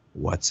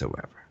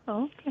whatsoever.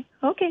 Okay.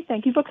 Okay.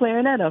 Thank you for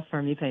clearing that up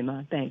for me,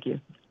 Peymon. Thank you.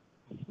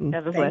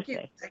 Have a blessed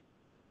day.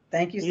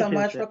 Thank you You so too,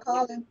 much sir. for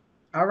calling.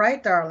 All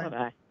right, darling.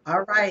 Bye-bye.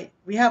 All right.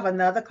 We have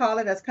another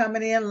caller that's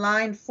coming in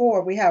line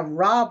 4. We have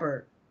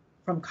Robert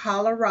from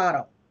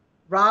Colorado.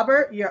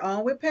 Robert, you're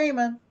on with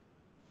Peymon.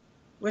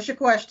 What's your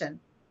question?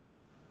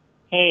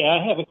 Hey,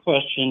 I have a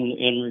question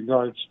in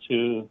regards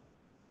to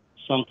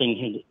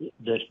something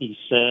that he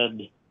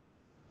said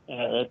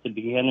at the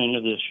beginning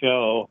of the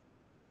show.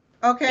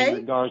 Okay. In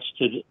regards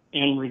to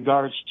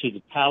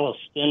the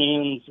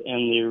Palestinians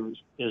and the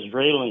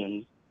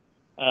Israelians,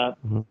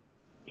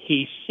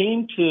 he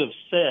seemed to have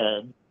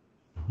said.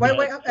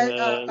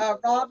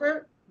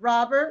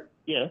 Robert.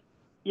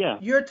 Yeah.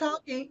 You're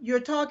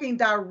talking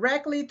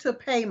directly to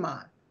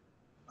Peymon.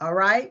 All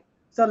right.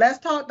 So let's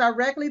talk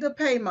directly to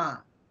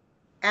Peymon.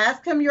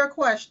 Ask him your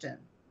question.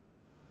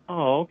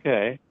 Oh,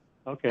 okay.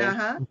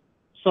 Uh-huh.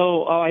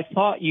 So I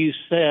thought you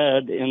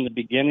said in the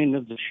beginning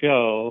of the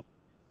show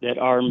that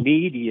our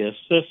media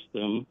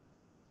system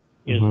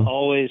is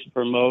always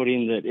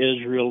promoting that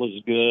Israel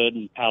is good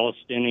and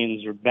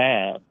Palestinians are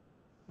bad.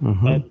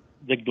 But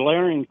the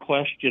glaring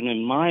question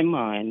in my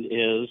mind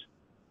is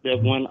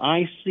that when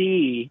I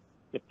see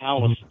the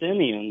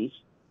Palestinians,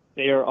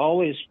 they are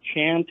always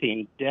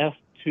chanting death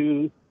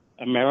to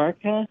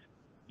America,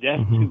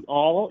 death to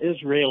all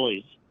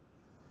Israelis.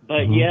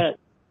 But yet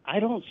I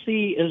don't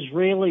see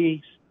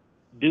Israelis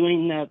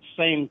doing that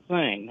same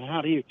thing. How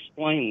do you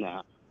explain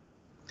that?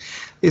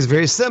 It's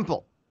very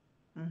simple.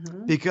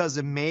 Because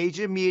the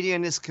major media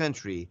in this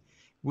country,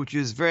 which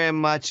is very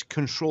much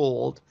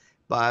controlled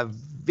by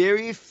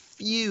very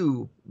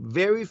few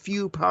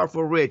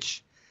powerful,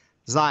 rich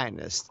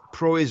Zionist,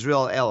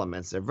 pro-Israel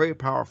elements, they're very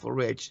powerful,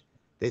 rich.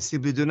 They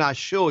simply do not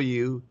show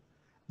you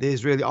the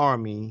Israeli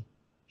army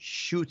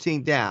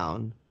shooting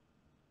down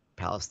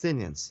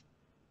Palestinians.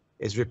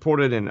 It's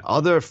reported in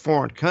other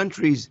foreign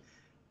countries'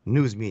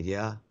 news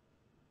media,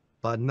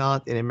 but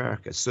not in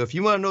America. So if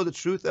you want to know the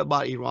truth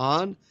about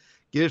Iran,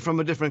 get it from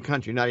a different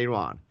country, not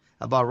Iran.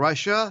 About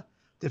Russia,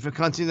 different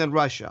country than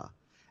Russia.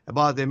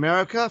 About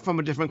America, from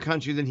a different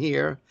country than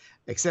here,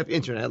 except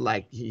internet,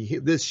 like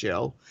this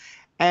show.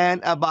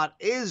 And about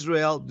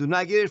Israel, do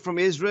not get it from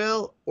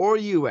Israel or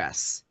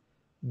U.S.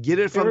 Get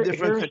it from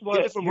different countries.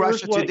 Get it from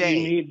Russia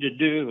Today.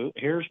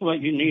 Here's what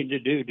you need to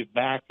do to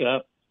back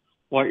up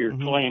what you're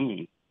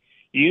claiming.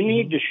 You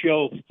need to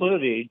show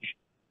footage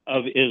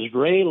of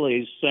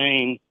Israelis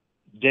saying,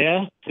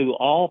 death to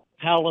all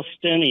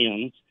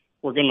Palestinians.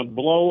 We're going to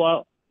blow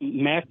up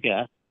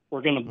Mecca.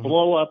 We're going to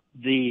blow up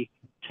the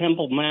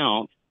Temple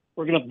Mount.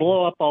 We're going to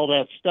blow up all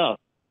that stuff.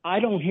 I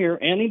don't hear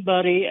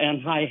anybody,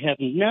 and I have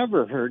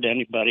never heard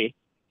anybody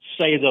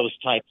say those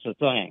types of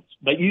things.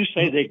 But you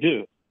say they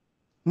do.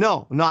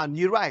 No,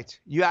 you're right.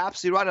 You're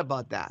absolutely right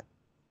about that.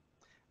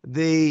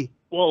 The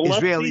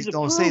Israelis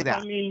don't say that.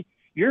 I mean,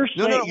 you're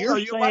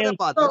right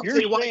about that.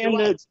 You're saying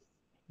that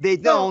they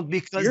don't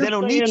because they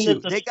don't need to.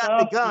 They got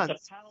the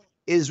guns.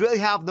 Israeli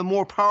have the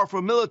more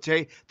powerful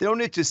military. They don't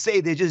need to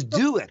say, they just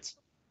do it.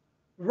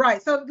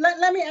 Right. So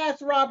let me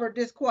ask Robert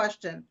this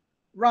question.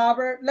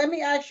 Robert, let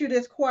me ask you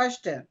this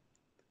question.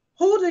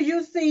 Who do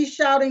you see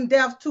shouting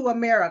death to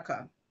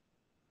America?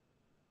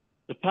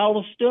 The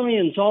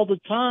Palestinians all the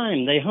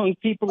time. They hung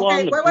people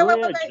on the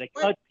bridge. They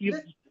cut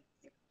people.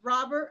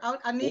 Robert,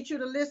 I need you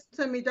to listen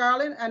to me,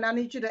 darling, and I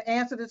need you to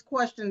answer this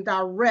question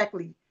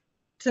directly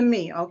to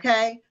me,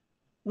 okay?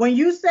 When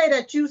you say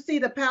that you see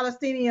the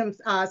Palestinians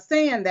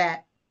saying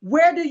that,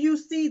 where do you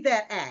see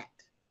that at?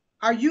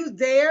 Are you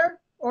there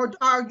or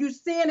are you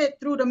seeing it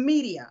through the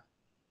media?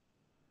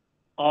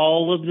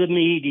 All of the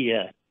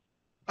media.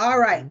 All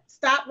right,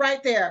 stop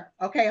right there.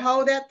 Okay,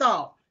 hold that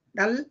thought.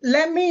 Now,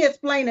 let me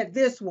explain it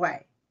this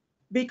way.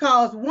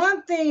 Because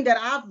one thing that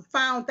I've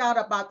found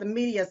out about the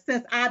media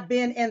since I've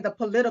been in the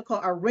political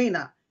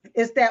arena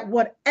is that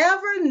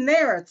whatever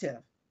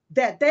narrative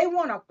that they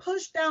want to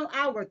push down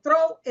our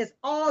throat is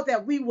all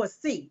that we will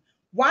see.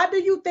 Why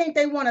do you think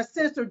they want to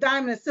censor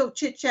Diamond and Silk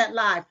Chit Chat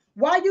Live?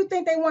 Why do you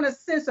think they want to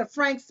censor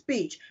Frank's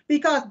speech?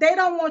 Because they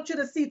don't want you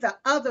to see the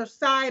other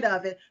side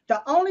of it.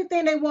 The only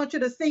thing they want you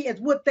to see is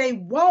what they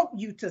want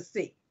you to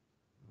see.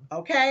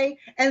 Okay.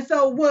 And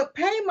so what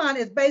Peymon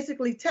is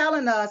basically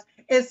telling us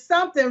is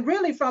something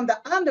really from the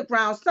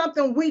underground,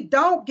 something we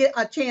don't get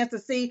a chance to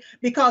see,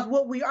 because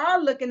what we are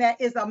looking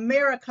at is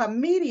America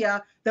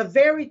media, the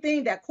very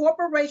thing that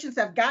corporations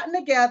have gotten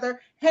together,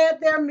 had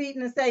their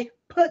meeting and say,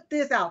 put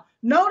this out.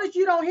 Notice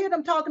you don't hear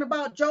them talking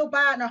about Joe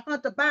Biden or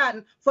Hunter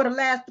Biden for the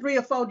last 3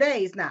 or 4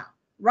 days now,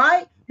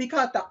 right?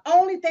 Because the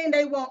only thing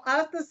they want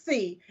us to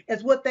see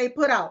is what they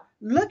put out.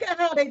 Look at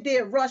how they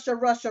did Russia,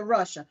 Russia,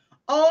 Russia.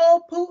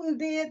 Oh, Putin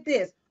did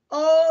this.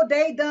 Oh,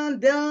 they done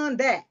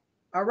that.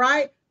 All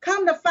right.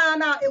 Come to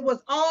find out, it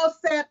was all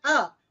set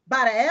up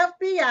by the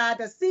FBI,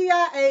 the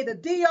CIA, the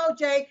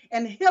DOJ,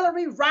 and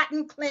Hillary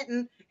Rotten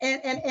Clinton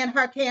and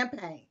her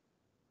campaign.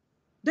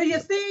 Do you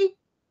see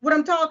what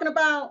I'm talking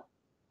about?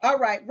 All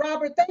right,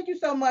 Robert, thank you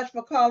so much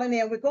for calling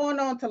in. We're going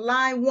on to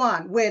line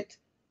 1 with,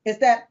 is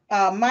that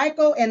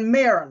Michael in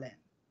Maryland?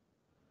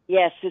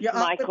 Yes, it's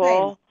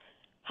Michael.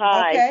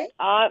 Hi. Okay.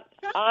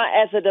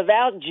 As a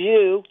devout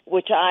Jew,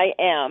 which I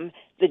am,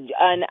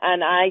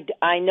 and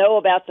I know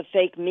about the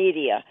fake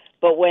media,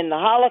 but when the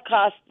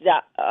Holocaust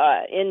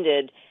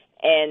ended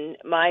and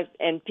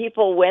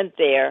people went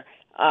there,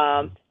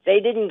 they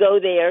didn't go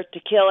there to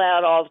kill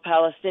out all the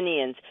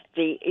Palestinians.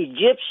 The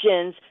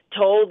Egyptians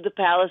told the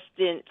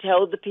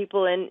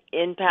people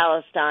in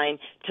Palestine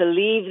to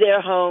leave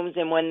their homes,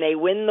 and when they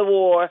win the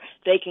war,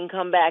 they can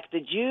come back. The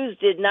Jews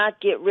did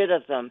not get rid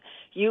of them.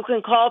 You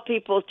can call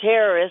people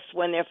terrorists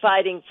when they're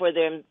fighting for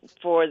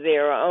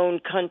their own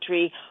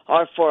country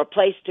or for a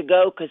place to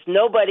go, because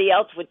nobody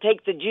else would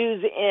take the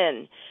Jews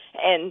in.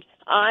 And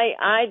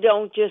I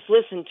don't just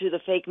listen to the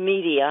fake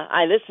media.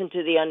 I listen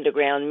to the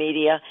underground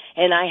media,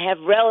 and I have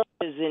relatives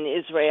in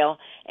Israel,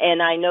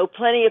 and I know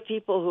plenty of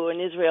people who are in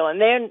Israel, and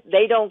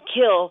they don't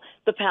kill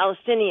the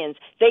Palestinians.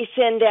 They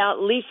send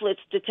out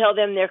leaflets to tell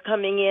them they're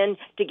coming in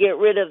to get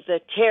rid of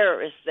the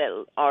terrorists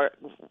that are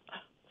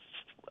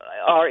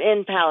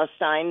in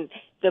Palestine.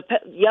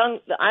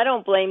 I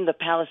don't blame the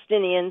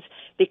Palestinians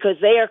because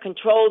they are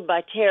controlled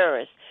by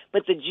terrorists,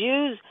 but the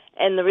Jews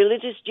and the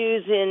religious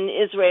Jews in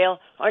Israel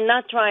are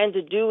not trying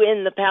to do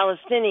in the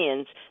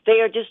Palestinians.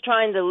 They are just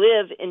trying to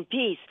live in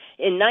peace.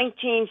 In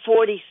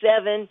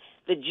 1947,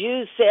 the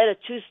Jews said a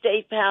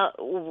two-state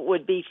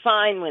would be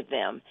fine with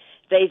them.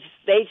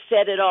 They've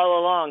said it all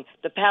along.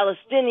 The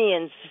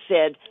Palestinians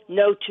said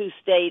no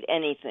two-state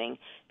anything.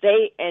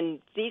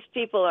 These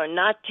people are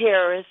not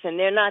terrorists, and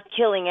they're not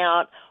killing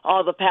out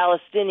all the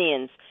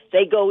Palestinians.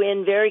 They go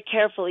in very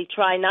carefully,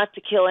 try not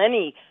to kill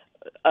any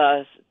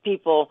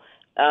people,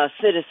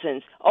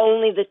 citizens,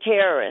 only the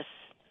terrorists.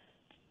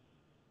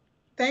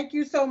 Thank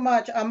you so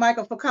much,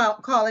 Michael, for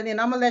calling in.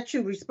 I'm going to let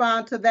you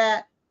respond to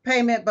that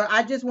payment, but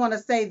I just want to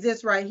say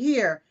this right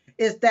here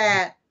is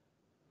that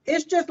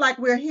it's just like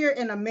we're here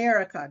in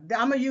America.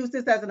 I'm going to use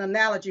this as an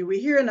analogy. We're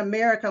here in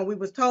America, and we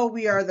was told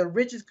we are the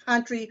richest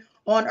country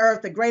on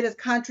earth, the greatest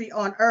country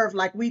on earth,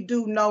 like we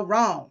do no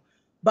wrong.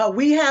 But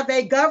we have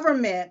a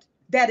government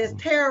that is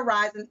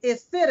terrorizing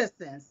its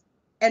citizens.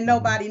 And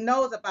nobody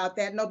knows about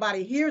that.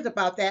 Nobody hears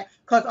about that,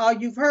 because all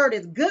you've heard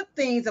is good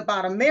things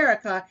about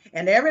America,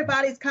 and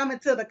everybody's coming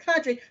to the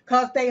country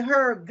because they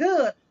heard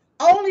good,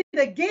 only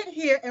to get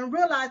here and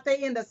realize they're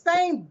in the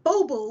same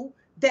boo-boo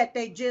that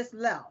they just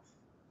left.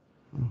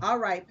 All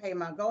right,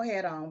 Peymon, go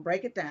ahead on,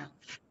 break it down.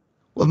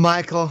 Well,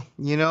 Michael,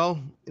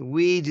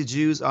 we, the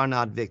Jews, are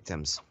not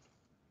victims.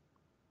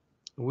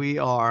 We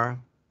are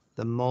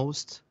the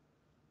most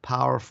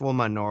powerful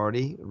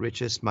minority,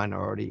 richest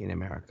minority in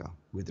America.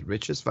 We're the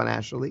richest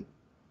financially,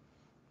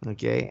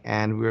 okay?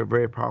 And we're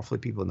very powerful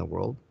people in the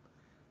world,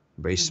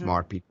 very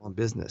smart people in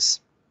business.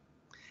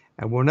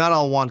 And we're not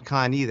all one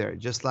kind either.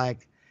 Just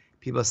like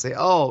people say,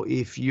 oh,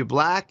 if you're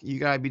black, you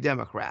gotta be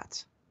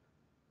Democrat.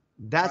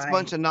 That's a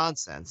bunch of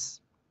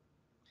nonsense.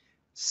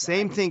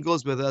 Same thing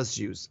goes with us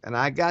Jews. And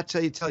I got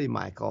to tell you,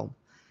 Michael,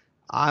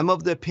 I'm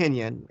of the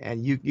opinion,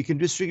 and you can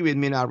disagree with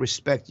me, and I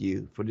respect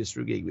you for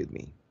disagreeing with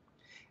me.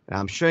 And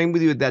I'm sharing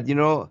with you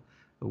that,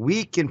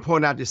 we can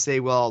point out to say,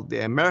 well,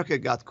 America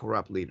got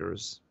corrupt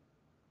leaders.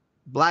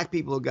 Black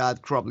people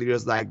got corrupt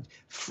leaders like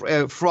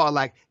fraud,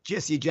 like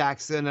Jesse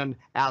Jackson and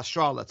Al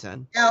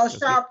Sharpton. Al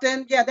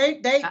Sharpton, yeah, they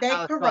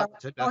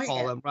corrupt. I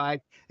call them, right?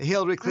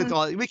 Hillary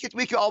Clinton. We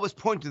could always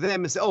point to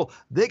them and say, oh,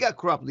 they got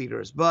corrupt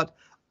leaders. But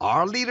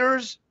our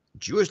leaders,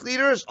 Jewish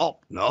leaders, oh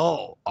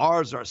no,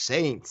 ours are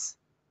saints.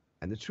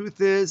 And the truth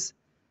is,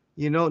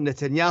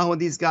 Netanyahu and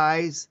these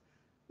guys,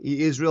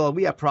 Israel,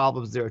 we have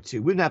problems there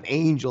too. We don't have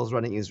angels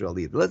running Israel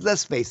either.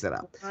 Let's face it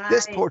up. Right.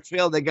 This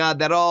portrayal they got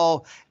that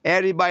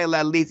everybody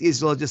that leads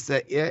Israel is just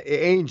an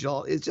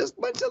angel is just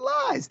a bunch of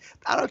lies.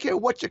 I don't care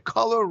what your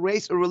color,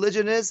 race, or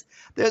religion is.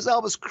 There's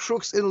always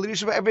crooks in the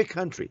leadership of every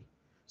country.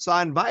 So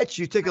I invite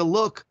you to take a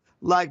look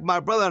like my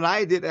brother and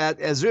I did at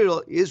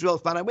Israel. Israel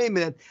found out, wait a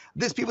minute,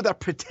 these people that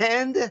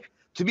pretend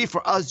to be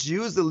for us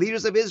Jews, the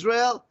leaders of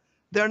Israel,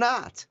 they're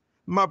not.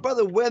 My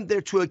brother went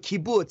there to a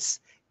kibbutz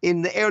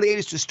in the early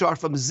 80s to start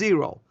from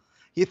zero.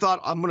 He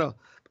thought,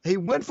 he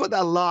went for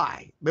that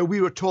lie, but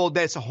we were told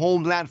that it's a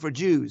homeland for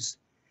Jews.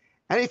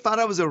 And he found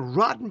out it was a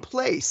rotten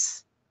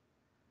place.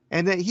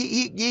 And then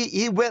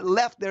he went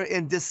left there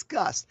in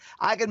disgust.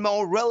 I got my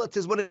own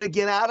relatives wanted to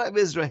get out of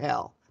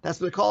Israel. That's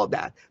what they call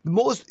that.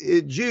 Most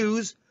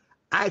Jews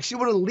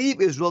actually want to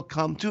leave Israel,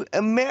 come to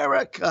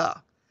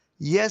America.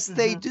 Yes,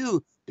 they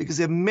do, because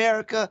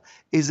America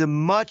is a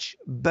much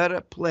better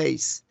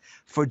place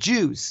for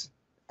Jews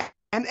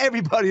and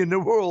everybody in the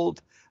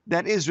world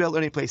than Israel or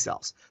any place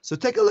else. So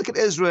take a look at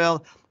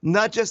Israel,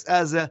 not just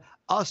as a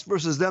us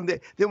versus them.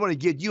 They want to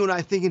get you and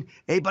I thinking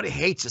everybody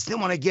hates us. They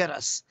want to get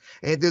us.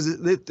 And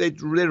they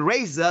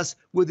raise us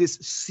with this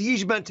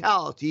siege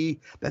mentality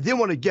that they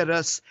want to get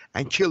us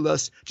and kill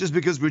us just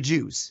because we're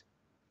Jews.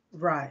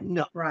 Right.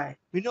 No. Right.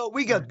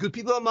 We got good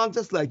people amongst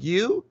us like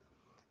you.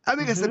 I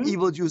mean, there's some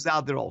evil Jews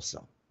out there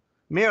also.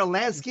 Mayor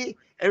Lansky,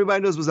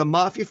 everybody knows, was a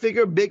mafia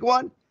figure, big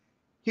one.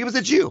 He was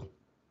a Jew.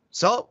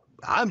 So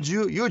I'm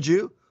Jew, you're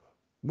Jew.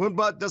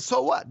 But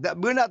so what?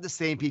 We're not the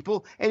same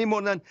people any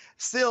more than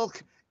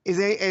Silk is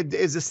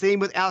the same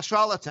with Al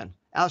Sharpton.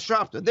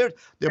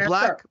 They're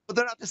black, but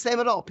they're not the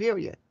same at all,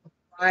 period.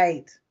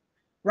 Right.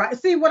 Right.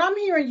 See, what I'm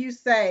hearing you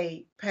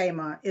say,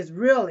 Peymon, is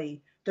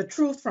really the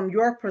truth from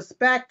your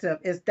perspective,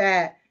 is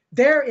that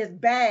there is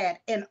bad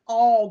in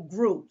all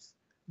groups.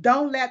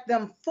 Don't let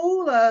them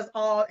fool us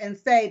all and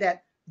say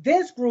that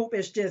this group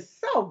is just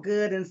so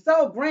good and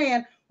so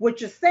grand.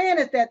 What you're saying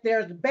is that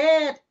there's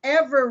bad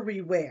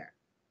everywhere.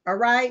 All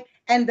right.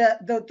 And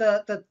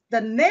the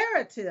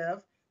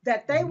narrative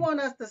that they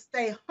want us to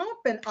stay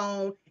humping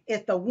on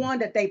is the one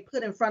that they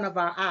put in front of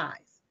our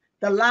eyes.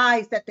 The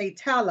lies that they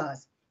tell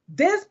us.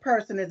 This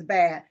person is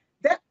bad.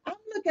 I'm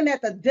looking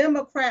at the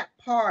Democrat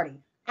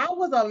Party. I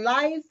was a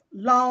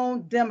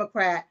lifelong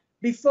Democrat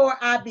before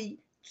I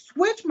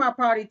switched my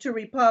party to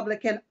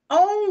Republican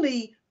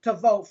only to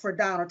vote for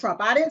Donald Trump.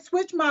 I didn't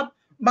switch my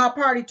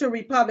party to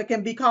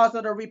Republican because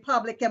of the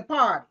Republican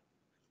Party.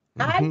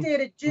 I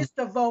did it just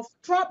to vote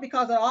for Trump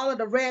because of all of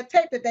the red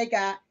tape that they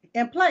got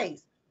in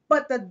place.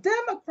 But the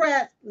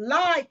Democrats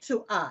lied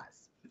to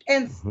us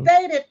and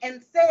stated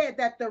and said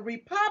that the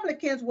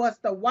Republicans was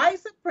the white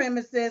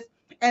supremacists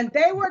and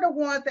they were the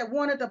ones that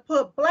wanted to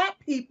put black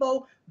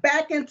people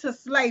back into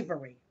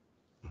slavery.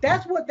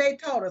 That's what they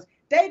told us.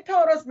 They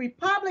told us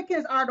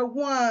Republicans are the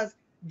ones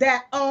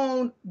that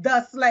own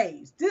the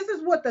slaves. This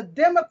is what the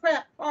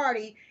Democrat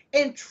Party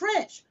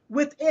entrenched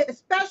with it,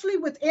 especially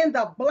within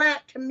the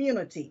black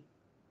community.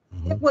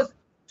 It was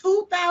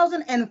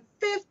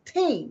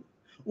 2015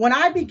 when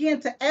I began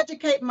to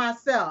educate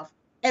myself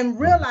and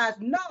realize,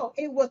 no,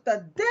 it was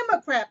the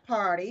Democrat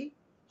Party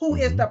who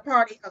is the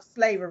party of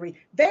slavery.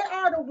 They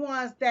are the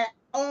ones that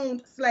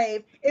owned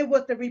slaves. It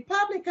was the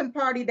Republican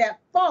Party that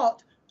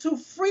fought to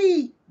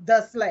free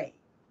the slave.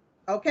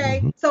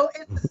 Okay, so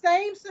it's the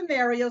same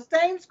scenario,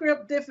 same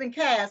script, different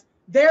cast.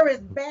 There is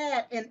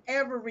bad in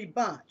every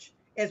bunch,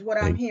 is what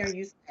I'm hearing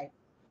you say.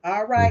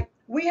 All right,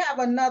 we have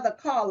another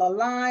caller,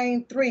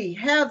 line 3,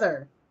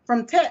 Heather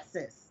from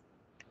Texas.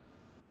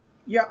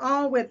 You're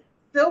on with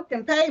Silk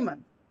and Peymon.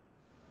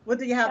 What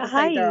do you have to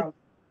say, darling?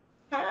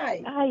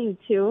 Hi. Hi, you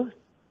two.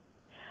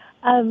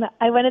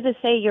 I wanted to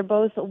say you're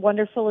both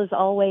wonderful as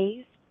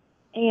always,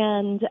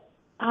 and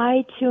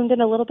I tuned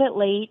in a little bit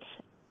late.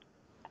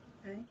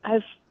 Okay. I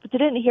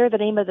didn't hear the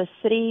name of the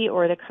city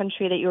or the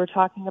country that you were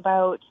talking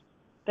about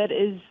that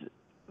is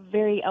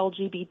very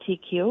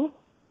LGBTQ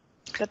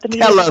that the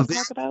media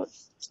talk about.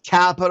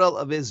 Capital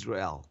of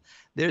Israel.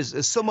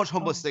 There's so much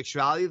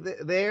homosexuality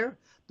there.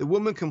 The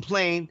women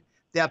complain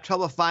they have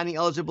trouble finding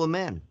eligible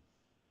men.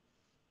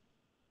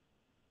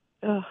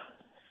 Oh,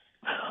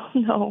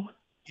 no.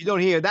 You don't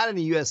hear that in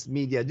the U.S.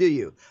 media, do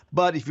you?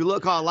 But if you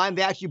look online,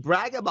 they actually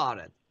brag about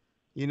it.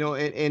 You know,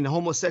 in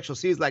homosexual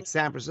cities like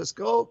San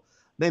Francisco,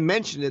 they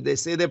mention it. They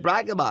say they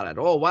brag about it.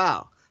 Oh,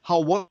 wow. How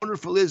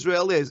wonderful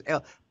Israel is.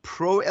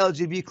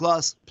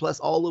 Pro-LGBT plus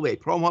all the way.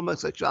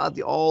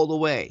 Pro-homosexuality all the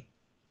way.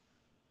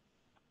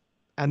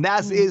 And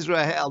that's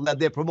Israel that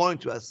they're promoting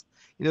to us.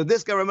 You know,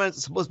 this government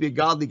is supposed to be a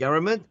godly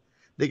government.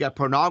 They got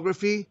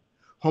pornography,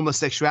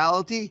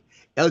 homosexuality,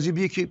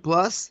 LGBTQ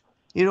plus.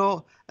 You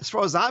know, as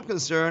far as I'm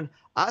concerned,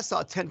 I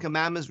saw 10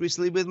 Commandments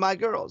recently with my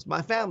girls,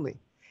 my family.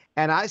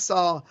 And I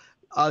saw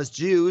us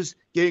Jews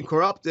getting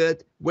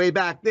corrupted way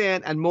back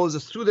then, and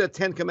Moses threw the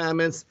 10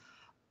 Commandments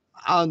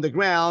on the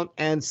ground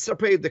and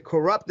separated the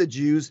corrupted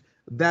Jews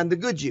than the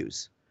good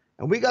Jews.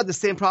 And we got the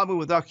same problem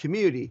with our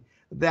community,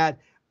 that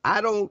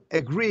I don't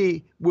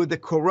agree with the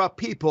corrupt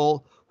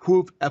people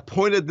who've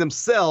appointed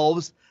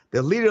themselves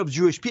the leader of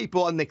Jewish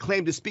people, and they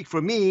claim to speak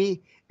for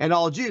me and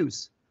all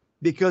Jews.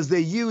 Because they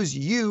use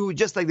you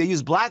just like they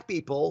use black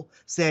people,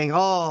 saying,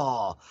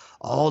 oh,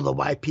 all the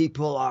white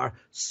people are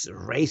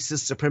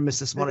racist,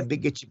 supremacists, want to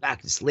get you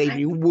back to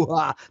slavery,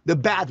 the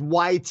bad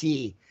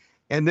whitey.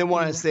 And they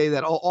want to say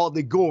that all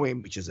the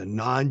Goyim, which is a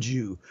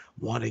non-Jew,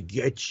 want to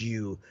get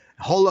you,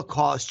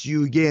 Holocaust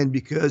you again,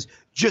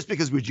 just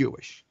because we're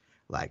Jewish.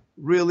 Like,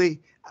 really?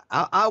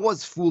 I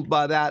was fooled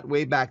by that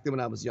way back then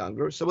when I was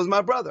younger. So was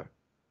my brother.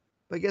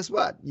 But guess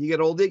what? You get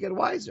older, you get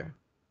wiser.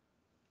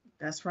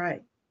 That's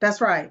right.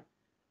 That's right.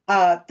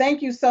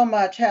 Thank you so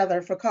much,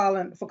 Heather, for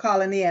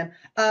calling in.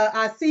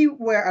 I see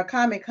where a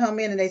comment come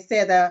in and they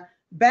said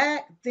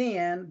back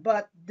then,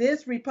 but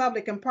this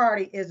Republican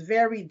Party is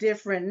very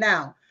different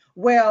now.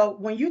 Well,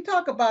 when you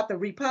talk about the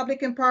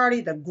Republican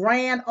Party, the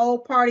grand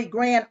old party,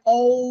 grand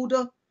old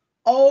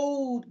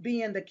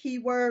being the key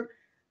word,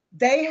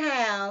 they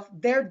have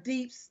their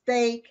deep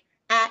state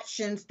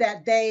actions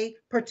that they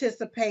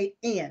participate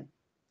in.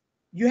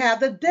 You have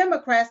the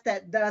Democrats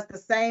that does the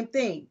same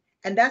thing.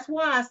 And that's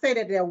why I say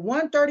that they're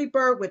one dirty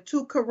bird with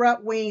two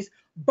corrupt wings.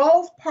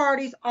 Both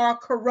parties are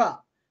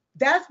corrupt.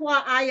 That's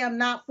why I am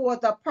not for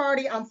the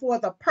party. I'm for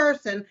the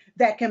person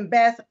that can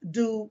best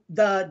do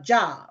the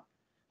job.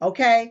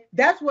 Okay,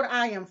 that's what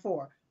I am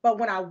for. But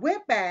when I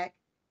went back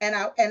and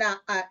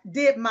I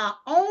did my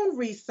own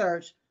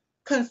research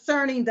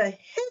concerning the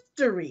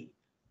history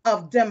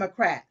of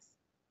Democrats,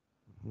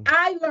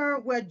 I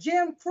learned where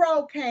Jim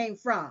Crow came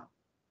from.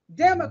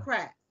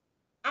 Democrats.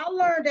 I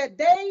learned that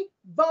they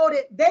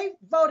voted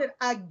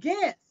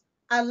against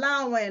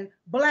allowing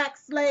black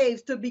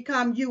slaves to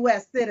become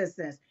U.S.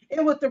 citizens.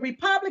 It was the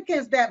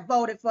Republicans that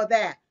voted for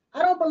that.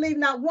 I don't believe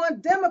not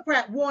one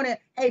Democrat wanted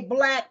a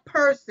black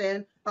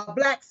person, a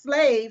black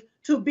slave,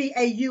 to be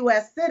a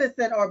U.S.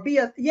 citizen or be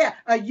a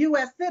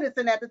U.S.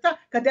 citizen at the time,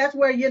 because that's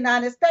where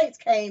United States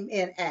came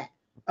in at.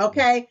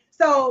 Okay,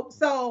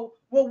 so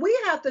what we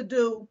have to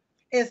do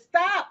is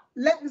stop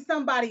letting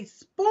somebody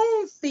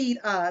spoon feed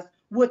us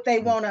what they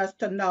want us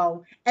to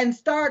know and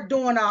start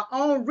doing our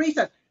own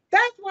research.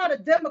 That's why the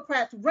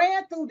Democrats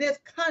ran through this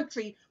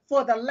country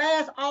for the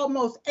last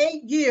almost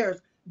 8 years,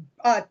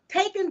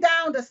 taking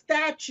down the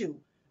statue,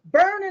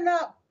 burning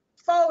up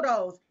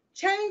photos,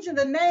 changing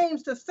the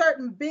names to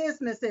certain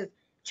businesses,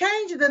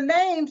 changing the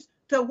names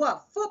to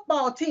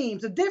football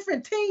teams,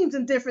 different teams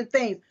and different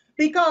things,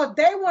 because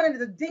they wanted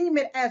to deem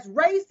it as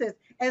racist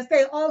and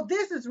say, oh,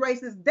 this is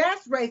racist,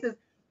 that's racist.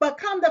 But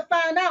come to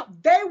find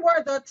out, they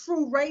were the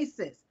true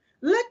racists.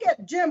 Look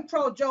at Jim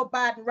Crow Joe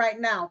Biden right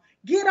now.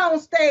 Get on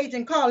stage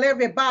and call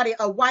everybody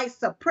a white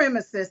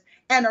supremacist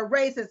and a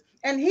racist.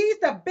 And he's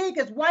the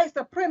biggest white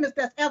supremacist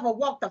that's ever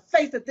walked the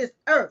face of this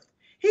earth.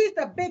 He's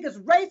the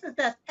biggest racist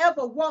that's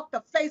ever walked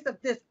the face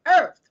of this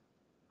earth.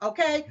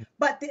 Okay?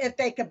 But if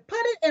they can put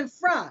it in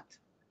front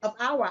of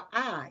our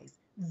eyes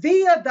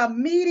via the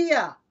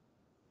media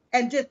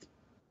and just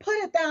put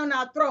it down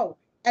our throat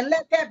and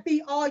let that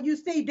be all you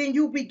see, then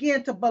you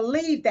begin to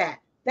believe that.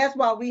 That's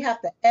why we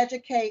have to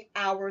educate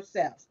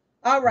ourselves.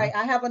 All right,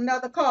 I have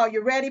another call.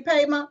 You ready,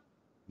 Peymon?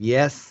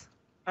 Yes.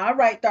 All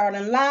right,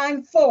 darling.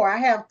 Line 4, I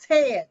have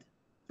Ted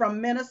from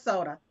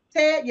Minnesota.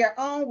 Ted, you're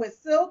on with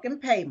Silk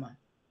and Peymon.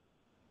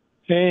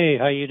 Hey,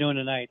 how you doing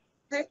tonight?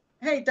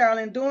 Hey,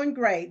 darling. Doing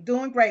great.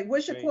 Doing great.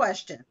 What's your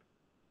question?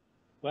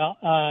 Well,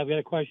 I've got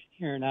a question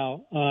here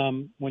now.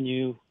 When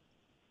you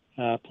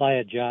apply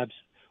at jobs,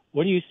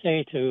 what do you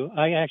say to?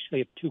 I actually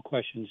have two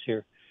questions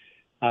here.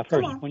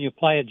 First, when you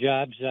apply at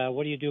jobs,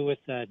 what do you do with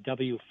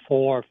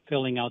W-4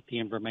 filling out the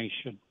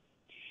information?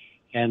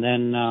 And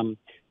then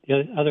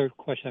the other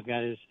question I've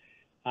got is,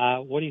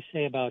 what do you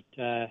say about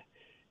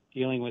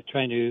dealing with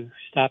trying to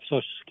stop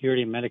Social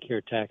Security and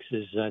Medicare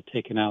taxes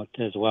taken out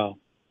as well?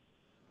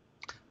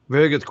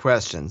 Very good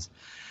questions.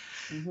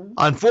 Mm-hmm.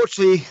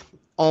 Unfortunately,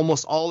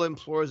 almost all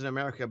employers in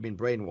America have been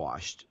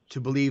brainwashed to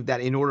believe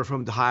that in order for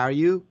them to hire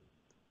you,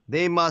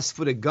 they must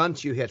put a gun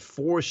to your head,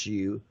 force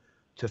you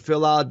to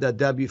fill out the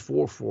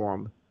W-4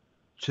 form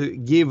to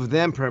give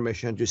them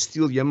permission to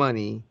steal your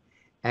money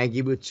and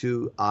give it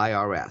to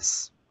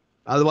IRS.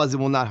 Otherwise, they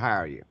will not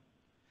hire you.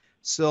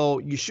 So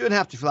you shouldn't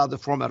have to fill out the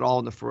form at all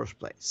in the first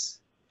place.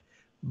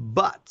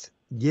 But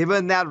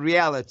given that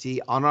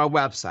reality, on our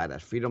website at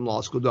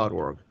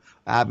freedomlawschool.org,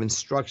 I have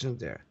instructions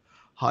there.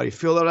 How you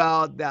fill it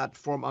out, that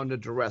form under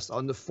duress,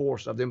 under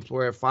force of the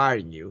employer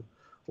firing you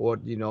or,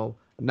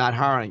 not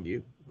hiring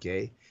you,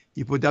 okay?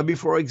 You put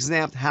W-4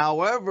 exempt.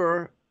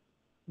 However,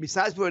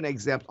 besides putting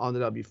exempt on the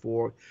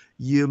W-4,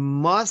 you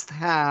must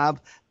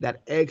have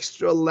that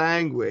extra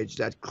language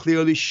that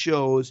clearly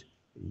shows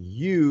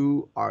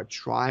you are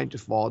trying to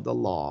follow the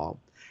law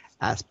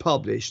as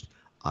published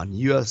on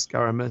U.S.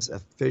 government's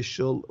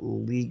official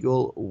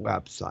legal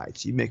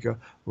websites. You make a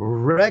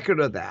record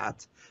of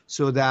that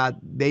so that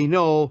they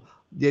know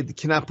they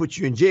cannot put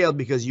you in jail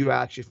because you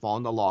actually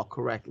following the law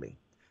correctly.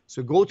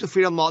 So go to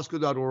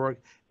freedomlawschool.org.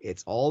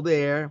 It's all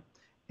there.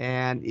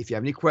 And if you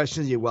have any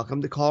questions, you're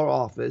welcome to call our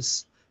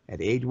office at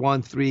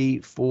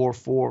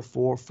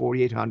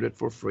 813-444-4800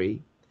 for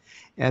free.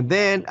 And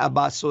then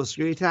about Social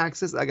Security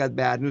taxes, I got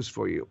bad news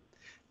for you.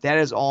 That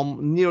is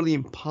nearly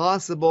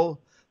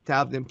impossible to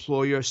have the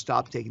employer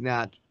stop taking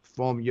that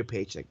from your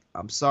paycheck.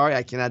 I'm sorry,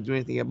 I cannot do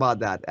anything about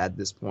that at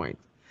this point.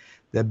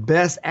 The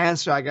best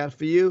answer I got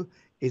for you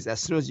is as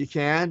soon as you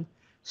can,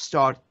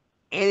 start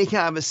any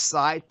kind of a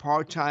side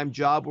part-time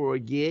job or a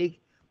gig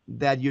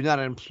that you're not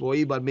an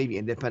employee but maybe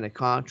independent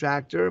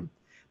contractor.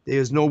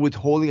 There's no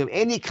withholding of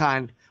any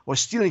kind or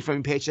stealing from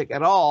your paycheck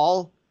at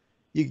all.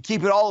 You can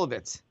keep it, all of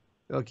it,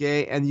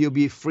 okay? And you'll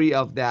be free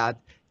of that,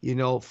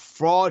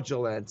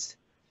 fraudulent,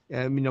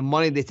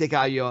 money they take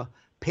out of your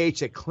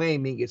paycheck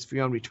claiming it's for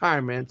your own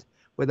retirement,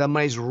 where the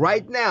money's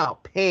right now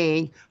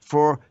paying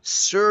for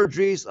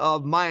surgeries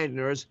of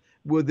minors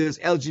with this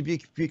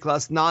LGBT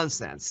plus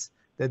nonsense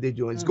that they're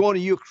doing. It's going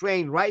to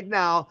Ukraine right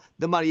now.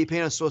 The money you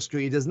pay on Social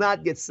Security does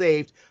not get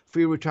saved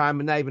for your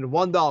retirement, not even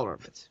 $1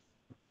 of it.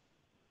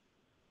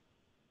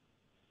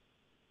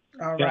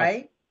 All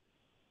right.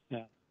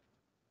 Yeah.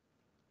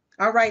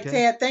 All right, Okay.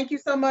 Ted. Thank you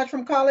so much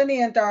for calling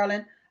in,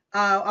 darling.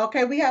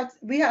 Okay, we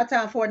have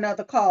time for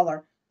another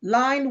caller.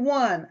 Line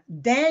 1,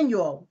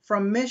 Daniel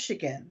from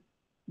Michigan.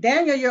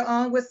 Daniel, you're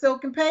on with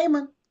Silk and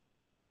Peymon.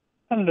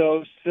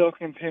 Hello, Silk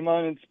and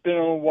Peymon. It's been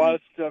a while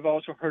since I've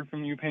also heard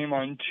from you,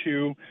 Peymon,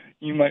 too.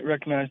 You might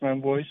recognize my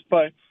voice.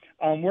 But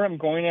where I'm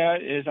going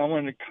at is I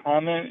wanted to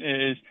comment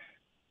is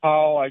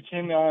how I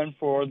came on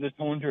for this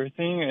whole entire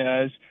thing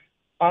as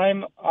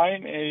I'm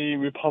a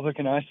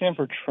Republican. I stand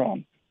for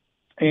Trump.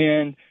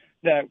 And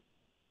that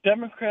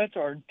Democrats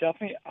are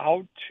definitely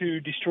out to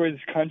destroy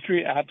this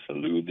country,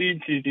 absolutely,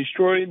 to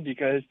destroy it,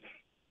 because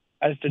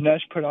as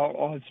Dinesh put out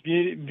all his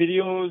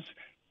videos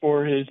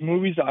for his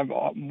movies, I've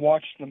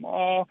watched them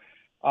all.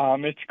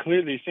 It's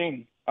clearly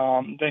seen.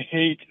 They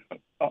hate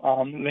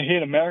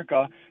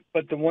America,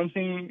 but the one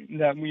thing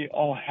that we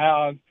all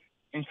have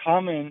in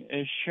common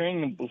is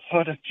sharing the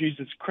blood of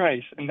Jesus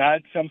Christ, and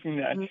that's something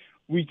that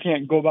we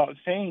can't go about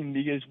saying,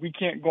 because we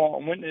can't go out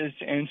and witness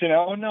and say,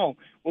 "Oh no,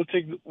 we'll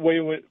take away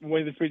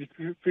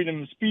the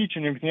freedom of speech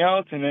and everything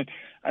else,"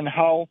 and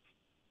how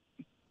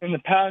in the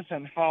past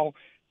and how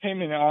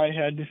Peymon and I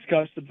had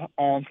discussed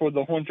for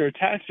the whole entire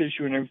tax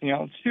issue and everything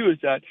else too, is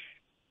that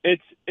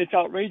it's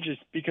outrageous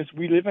because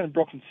we live in a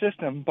broken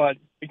system. But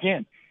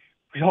again,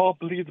 we all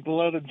believe the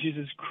blood of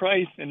Jesus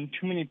Christ, and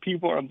too many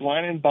people are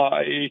blinded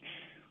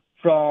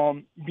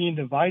from being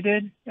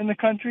divided in the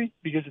country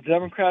because the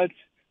Democrats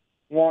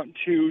want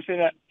to say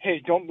that,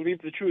 hey, don't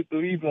believe the truth,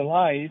 believe the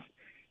lies,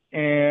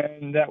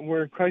 and that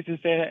where Christ is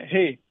saying that,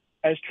 hey,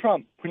 as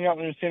Trump putting out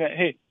there and saying that,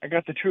 hey, I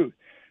got the truth.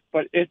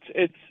 But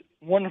it's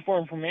wonderful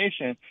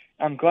information.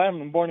 I'm glad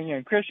I'm a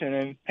born-again Christian.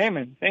 And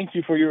Peymon, thank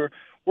you for your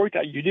work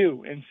that you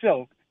do. And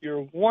Silk,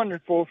 you're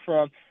wonderful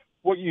from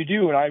what you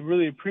do, and I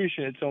really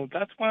appreciate it. So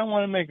that's what I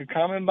want to make a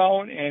comment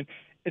about, and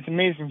it's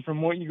amazing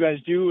from what you guys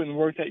do and the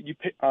work that you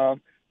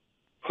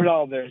put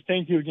out there.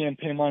 Thank you again,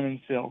 Peymon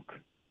and Silk.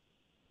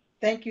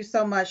 Thank you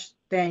so much,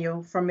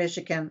 Daniel from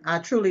Michigan. I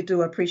truly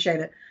do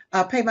appreciate it.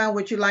 Peymon,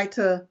 would you like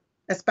to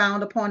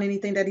expound upon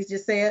anything that he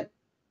just said?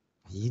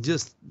 He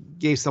just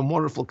gave some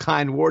wonderful,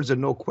 kind words and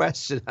no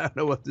question. I don't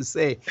know what to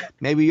say.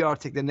 Maybe you ought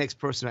to take the next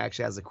person who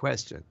actually has a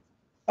question.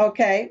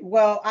 Okay,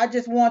 well, I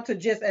just want to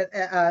just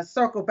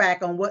circle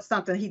back on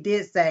something he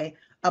did say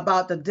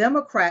about the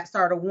Democrats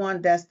are the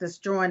one that's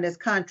destroying this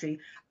country.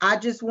 I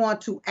just want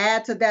to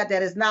add to that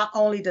it's not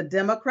only the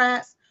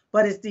Democrats,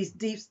 but it's these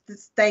deep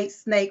state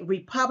snake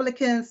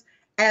Republicans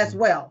as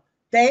well.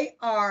 They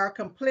are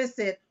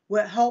complicit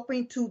with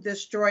helping to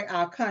destroy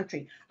our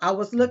country. I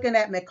was looking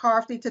at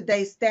McCarthy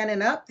today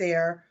standing up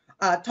there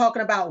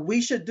talking about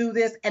we should do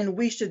this and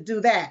we should do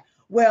that.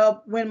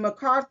 Well, when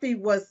McCarthy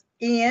was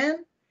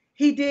in,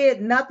 he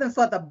did nothing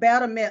for the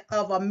betterment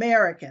of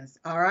Americans,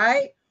 all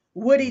right?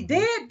 What he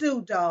did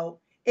do, though,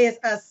 is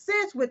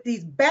assist with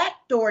these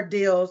backdoor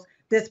deals,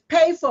 this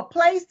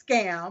pay-for-play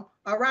scam,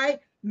 all right?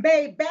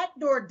 Made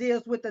backdoor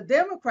deals with the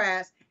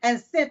Democrats and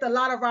sent a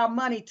lot of our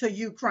money to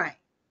Ukraine.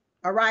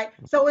 All right.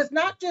 So it's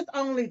not just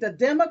only the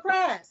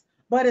Democrats,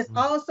 but it's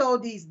also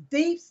these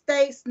deep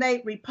state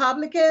snake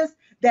Republicans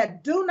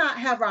that do not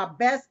have our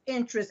best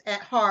interests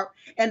at heart.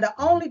 And the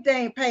only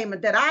thing,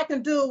 Peymon, that I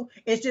can do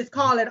is just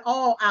call it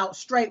all out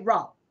straight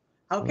raw.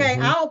 Okay.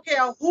 I don't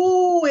care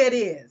who it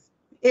is.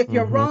 If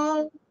you're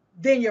wrong,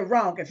 then you're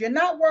wrong. If you're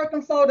not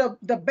working for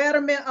the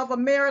betterment of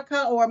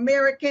America or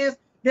Americans,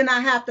 then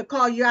I have to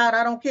call you out.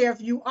 I don't care if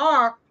you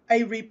are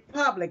a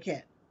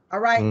Republican.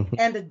 All right.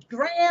 And the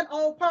grand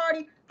old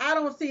party, I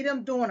don't see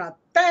them doing a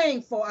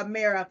thing for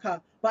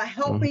America, but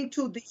helping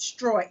to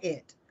destroy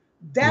it.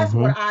 That's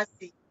what I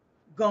see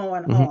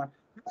going on.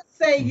 What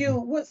say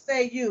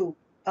you,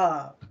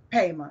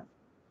 Peymon?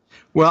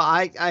 Well,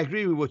 I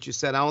agree with what you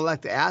said. I would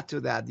like to add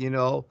to that. You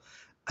know,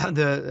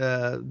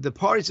 the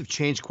parties have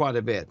changed quite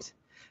a bit.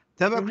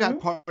 Democrat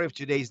Party of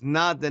today is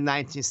not the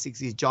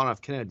 1960s John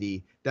F.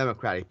 Kennedy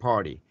Democratic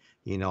Party.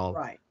 You know,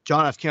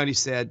 John F. Kennedy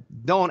said,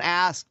 don't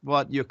ask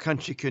what your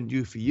country can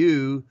do for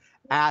you.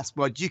 Ask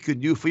what you can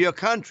do for your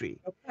country.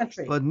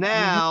 But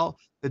now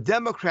the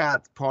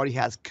Democrat Party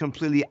has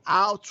completely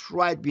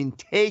outright been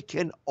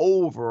taken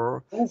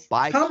over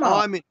by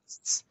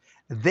communists.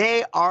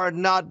 They are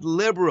not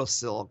liberal,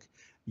 Silk.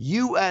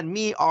 You and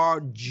me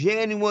are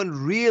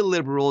genuine, real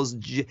liberals,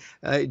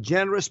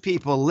 generous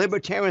people,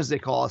 libertarians they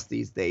call us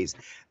these days.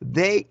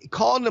 They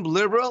calling them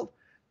liberal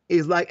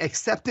is like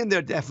accepting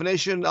their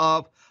definition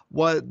of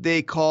what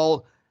they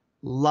call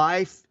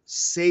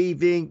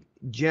life-saving,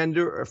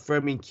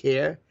 gender-affirming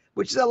care,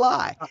 which is a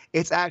lie.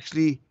 It's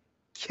actually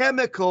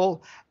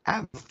chemical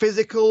and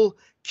physical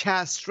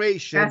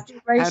castration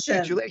and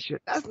mutilation.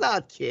 That's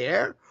not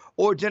care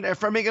or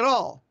gender-affirming at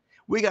all.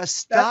 We got to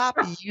stop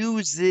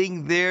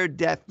using their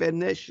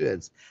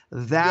definitions.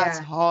 That's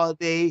how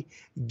they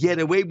get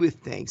away with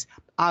things.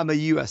 I'm a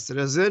U.S.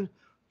 citizen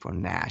for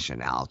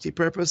nationality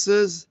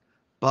purposes,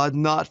 but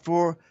not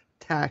for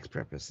tax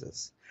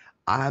purposes.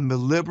 I'm a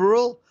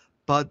liberal,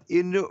 but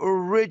in the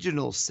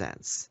original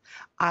sense.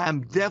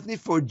 I'm definitely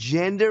for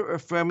gender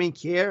affirming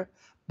care,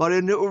 but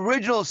in the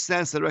original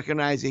sense of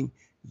recognizing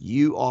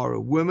you are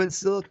a woman,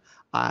 Silk,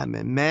 I'm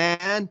a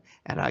man,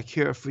 and I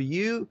care for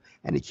you,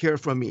 and you care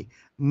for me.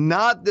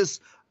 Not this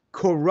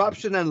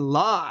corruption and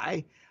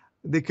lie,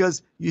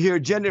 because you hear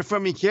gender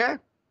affirming care,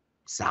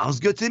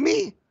 sounds good to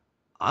me.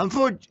 I'm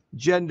for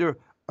gender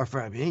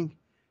affirming.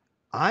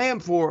 I am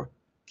for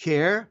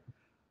care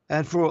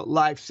and for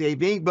life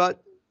saving,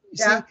 but you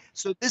see,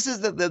 so this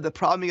is the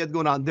problem you got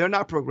going on. They're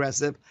not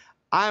progressive.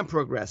 I'm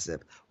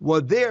progressive.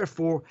 What they're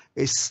for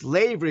is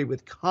slavery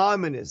with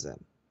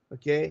communism.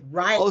 Okay?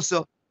 Right.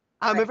 Also,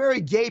 I'm a very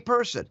gay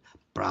person,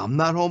 but I'm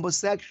not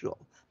homosexual.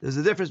 There's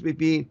a difference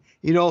between,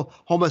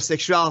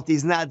 homosexuality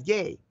is not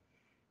gay.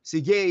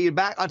 See, gay,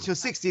 back until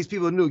 60s,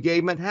 people knew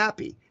gay meant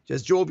happy,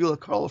 just jovial and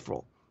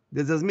colorful.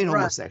 This doesn't mean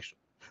homosexual.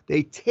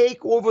 They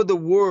take over the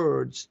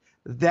words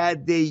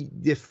that they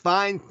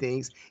define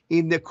things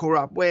in the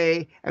corrupt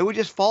way, and we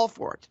just fall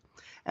for it.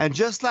 And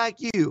just like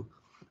you,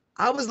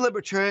 I was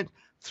libertarian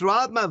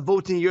throughout my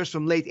voting years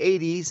from late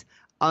 80s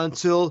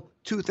until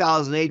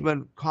 2008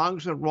 when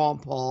Congressman Ron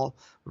Paul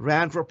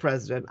ran for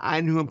president.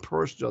 I knew him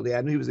personally.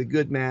 I knew he was a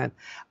good man.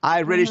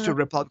 I registered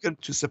Republican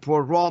to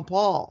support Ron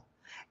Paul.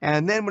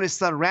 And then when his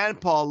son Rand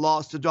Paul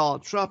lost to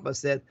Donald Trump, I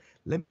said,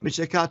 let me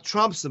check out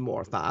Trump some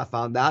more. I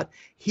found out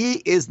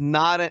he is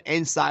not an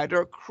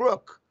insider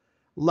crook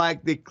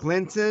like the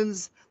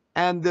Clintons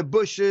and the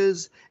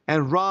Bushes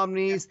and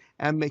Romneys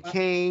and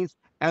McCain's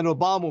and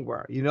Obama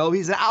were.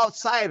 He's an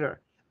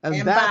outsider. And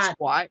that's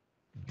why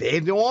they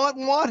don't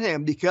want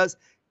him, because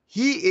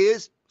he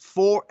is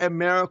for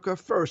America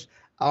first.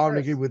 I don't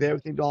agree with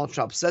everything Donald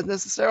Trump says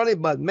necessarily,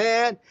 but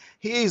man,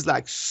 he's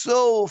like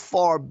so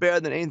far better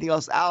than anything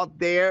else out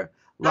there.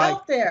 Like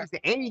he's the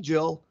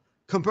angel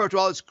compared to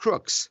all his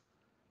crooks.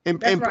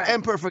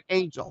 Imperfect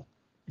angel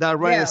that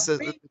run the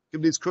system.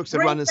 These crooks that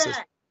run the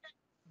system.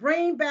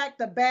 Bring back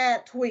the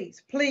bad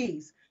tweets,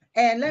 please.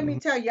 And let me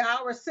tell you,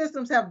 our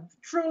systems have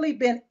truly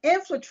been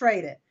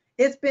infiltrated.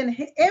 It's been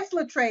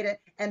infiltrated,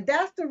 and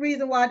that's the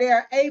reason why they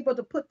are able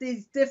to put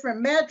these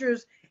different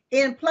measures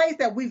in place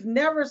that we've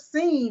never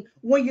seen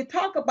when you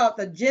talk about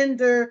the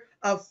gender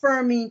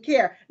affirming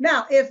care.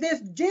 Now, if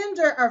it's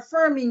gender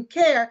affirming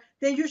care,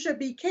 then you should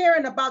be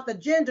caring about the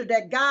gender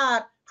that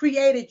God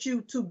created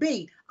you to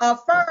be.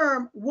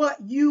 Affirm what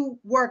you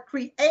were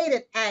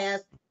created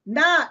as,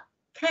 not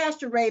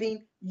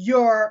castrating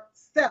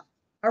yourself.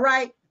 All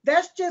right.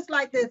 That's just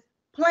like this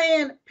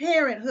Planned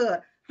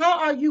Parenthood. How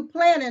are you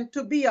planning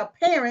to be a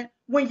parent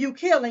when you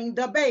killing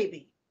the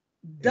baby?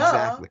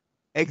 Duh.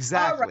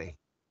 Exactly.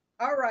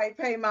 All right,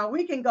 Peymon,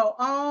 we can go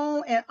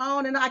on and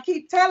on. And I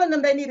keep telling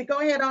them they need to go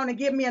ahead on and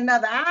give me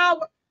another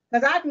hour,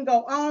 because I can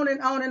go on and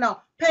on and on.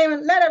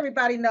 Peymon, let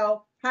everybody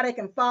know how they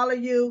can follow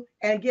you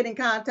and get in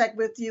contact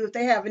with you if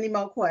they have any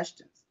more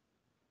questions.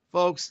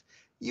 Folks,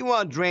 you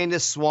want to drain the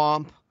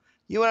swamp?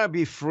 You want to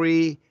be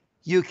free?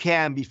 You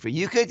can be free.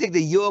 You can take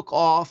the yoke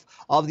off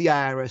of the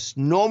IRS.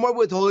 No more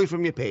withholding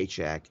from your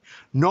paycheck.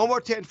 No more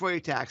 1040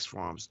 tax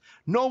forms.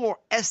 No more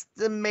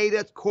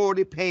estimated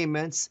quarterly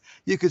payments.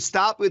 You could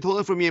stop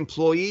withholding from your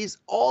employees.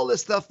 All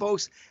this stuff,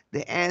 folks,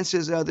 the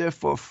answers are there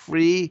for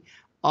free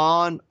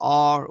on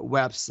our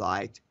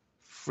website,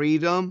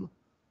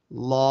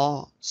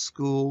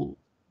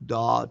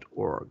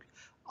 freedomlawschool.org.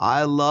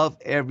 I love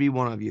every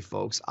one of you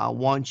folks. I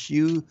want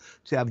you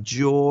to have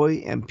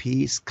joy and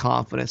peace,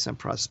 confidence and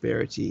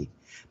prosperity.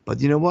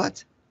 But you know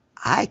what?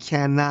 I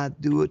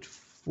cannot do it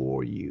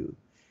for you.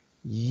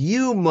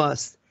 You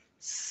must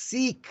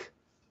seek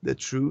the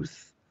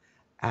truth,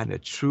 and the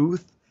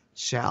truth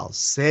shall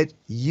set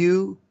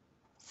you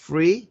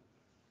free.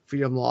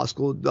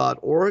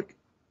 freedomlawschool.org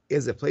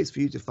is a place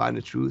for you to find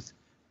the truth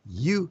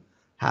you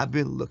have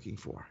been looking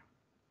for.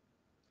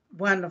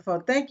 Wonderful.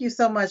 Thank you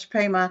so much,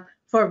 Peymon,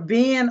 for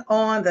being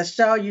on the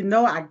show.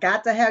 I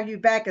got to have you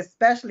back,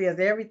 especially as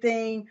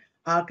everything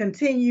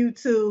continue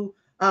to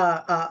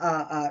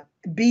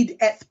be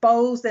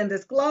exposed and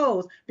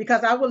disclosed,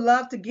 because I would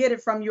love to get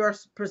it from your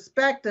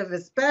perspective,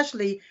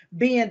 especially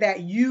being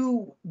that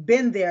you've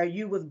been there.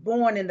 You was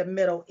born in the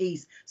Middle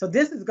East. So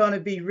this is going to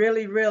be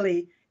really,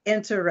 really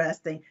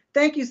interesting.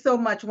 Thank you so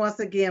much once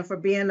again for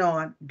being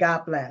on.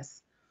 God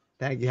bless.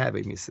 Thank you for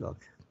having me,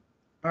 Silk.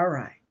 All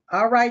right.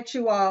 All right,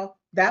 you all.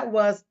 That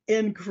was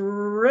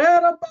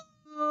incredible.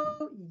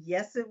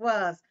 Yes, it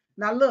was.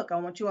 Now, look, I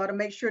want you all to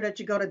make sure that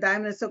you go to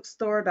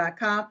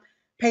diamondandsilkstore.com,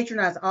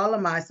 patronize all of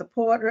my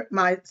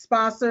my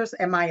sponsors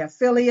and my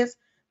affiliates.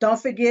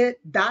 Don't forget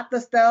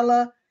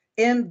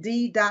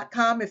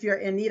drstellamd.com if you're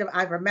in need of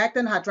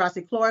ivermectin,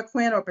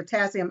 hydroxychloroquine, or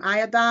potassium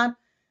iodine.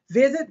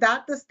 Visit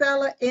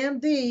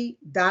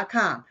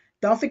drstellamd.com.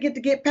 Don't forget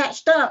to get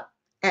patched up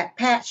at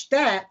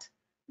patchthat.com.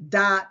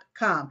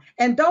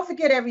 And don't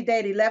forget, every day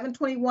at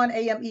 11:21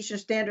 a.m. Eastern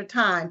Standard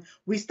Time,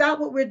 we stop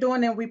what we're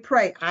doing and we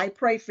pray. I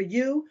pray for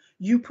you.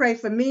 You pray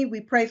for me.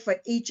 We pray for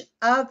each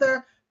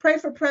other. Pray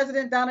for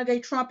President Donald J.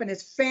 Trump and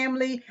his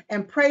family,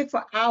 and pray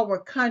for our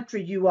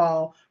country, you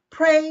all.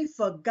 Pray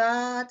for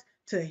God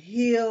to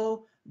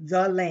heal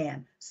the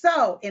land.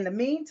 So in the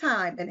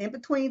meantime and in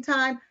between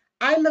time,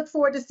 I look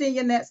forward to seeing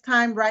you next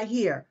time right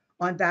here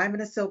on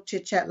Diamond and Silk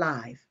Chit Chat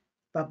Live.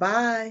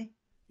 Bye-bye.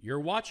 You're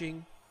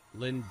watching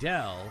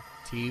Lindell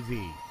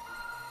TV.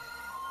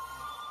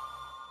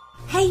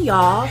 Hey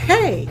y'all.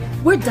 Hey.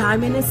 We're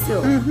Diamond and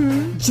Silk.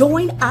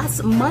 Join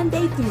us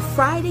Monday through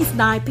Fridays,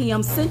 9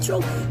 p.m.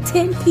 Central,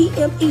 10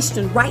 p.m.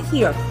 Eastern, right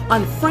here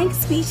on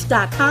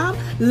frankspeech.com,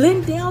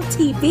 Lindell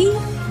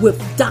TV, with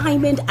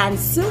Diamond and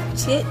Silk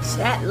Chit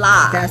Chat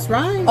Live. That's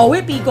right. Oh,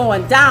 it be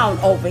going down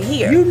over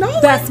here. You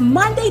know that's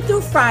Monday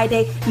through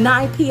Friday,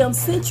 9 p.m.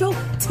 Central,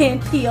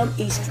 10 p.m.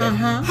 Eastern.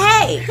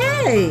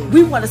 Hey.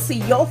 We want to see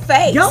your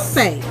face.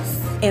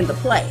 In the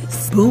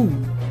place.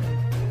 Boom.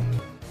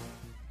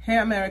 Hey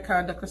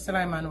America, Dr.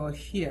 Stella Emanuel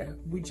here.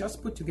 We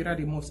just put together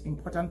the most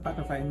important part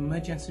of our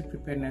emergency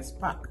preparedness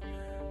pack.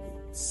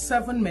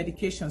 7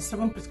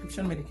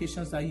 prescription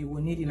medications that you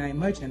will need in an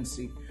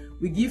emergency.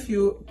 We give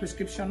you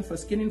prescription for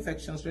skin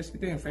infections,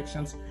 respiratory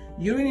infections,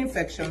 urine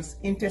infections,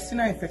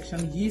 intestinal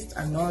infection, yeast,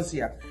 and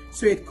nausea.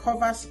 So it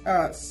covers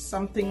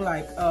something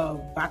like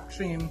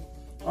Bactrim,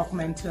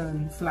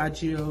 Augmentin,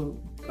 Flagyl,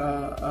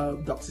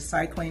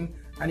 doxycycline,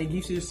 and it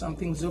gives you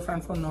something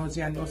Zofran for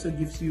nausea, and also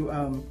gives you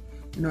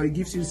it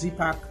gives you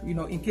Z-Pack,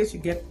 in case you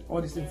get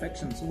all these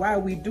infections. Why are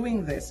we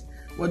doing this?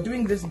 We're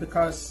doing this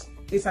because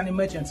it's an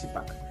emergency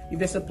pack. If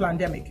there's a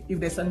pandemic, if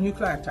there's a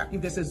nuclear attack,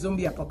 if there's a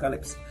zombie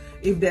apocalypse,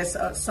 if there's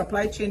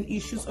supply chain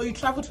issues, or you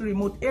travel to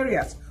remote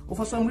areas, or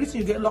for some reason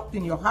you get locked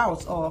in your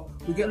house, or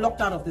you get locked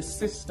out of the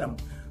system.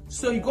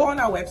 So you go on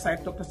our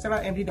website,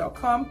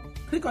 drstellamd.com,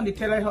 click on the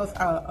telehealth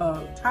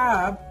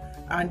tab,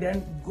 and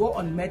then go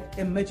on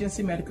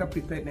emergency medical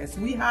preparedness.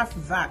 We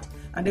have that,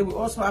 and then we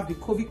also have the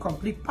COVID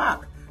complete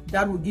pack.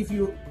 That will give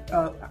you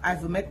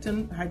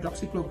ivermectin,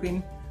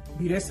 hydroxychloroquine,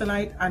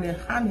 budesonide, and a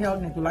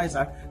handheld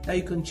nebulizer that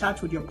you can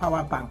charge with your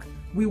power bank.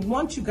 We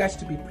want you guys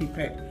to be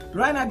prepared.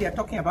 Right now, they're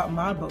talking about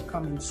Marburg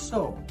coming,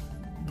 so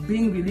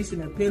being released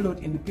in a payload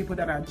in the people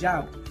that are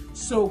jabbed.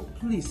 So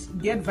please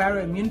get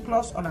Viral Immune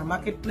Plus on our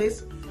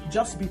marketplace.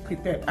 Just be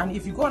prepared. And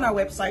if you go on our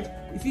website,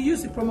 if you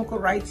use the promo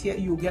code right here,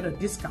 you'll get a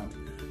discount.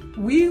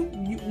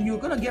 You're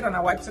going to get on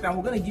our website, and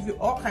we're going to give you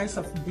all kinds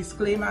of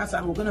disclaimers,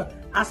 and we're going to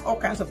ask all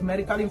kinds of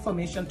medical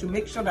information to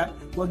make sure that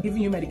we're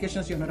giving you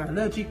medications you're not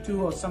allergic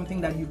to or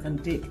something that you can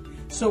take.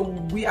 So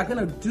we are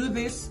going to do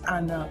this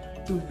and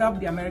to help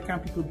the American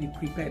people be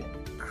prepared.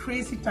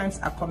 Crazy times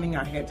are coming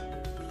ahead.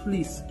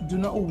 Please do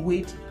not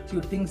wait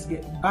till things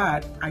get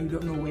bad and you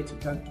don't know where to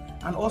turn.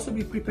 And also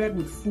be prepared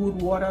with food,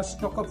 water,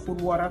 stock up food,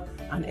 water,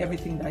 and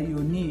everything that you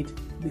need,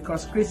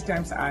 because crazy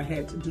times are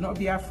ahead. Do not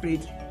be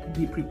afraid.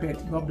 Be prepared.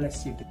 God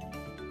bless you.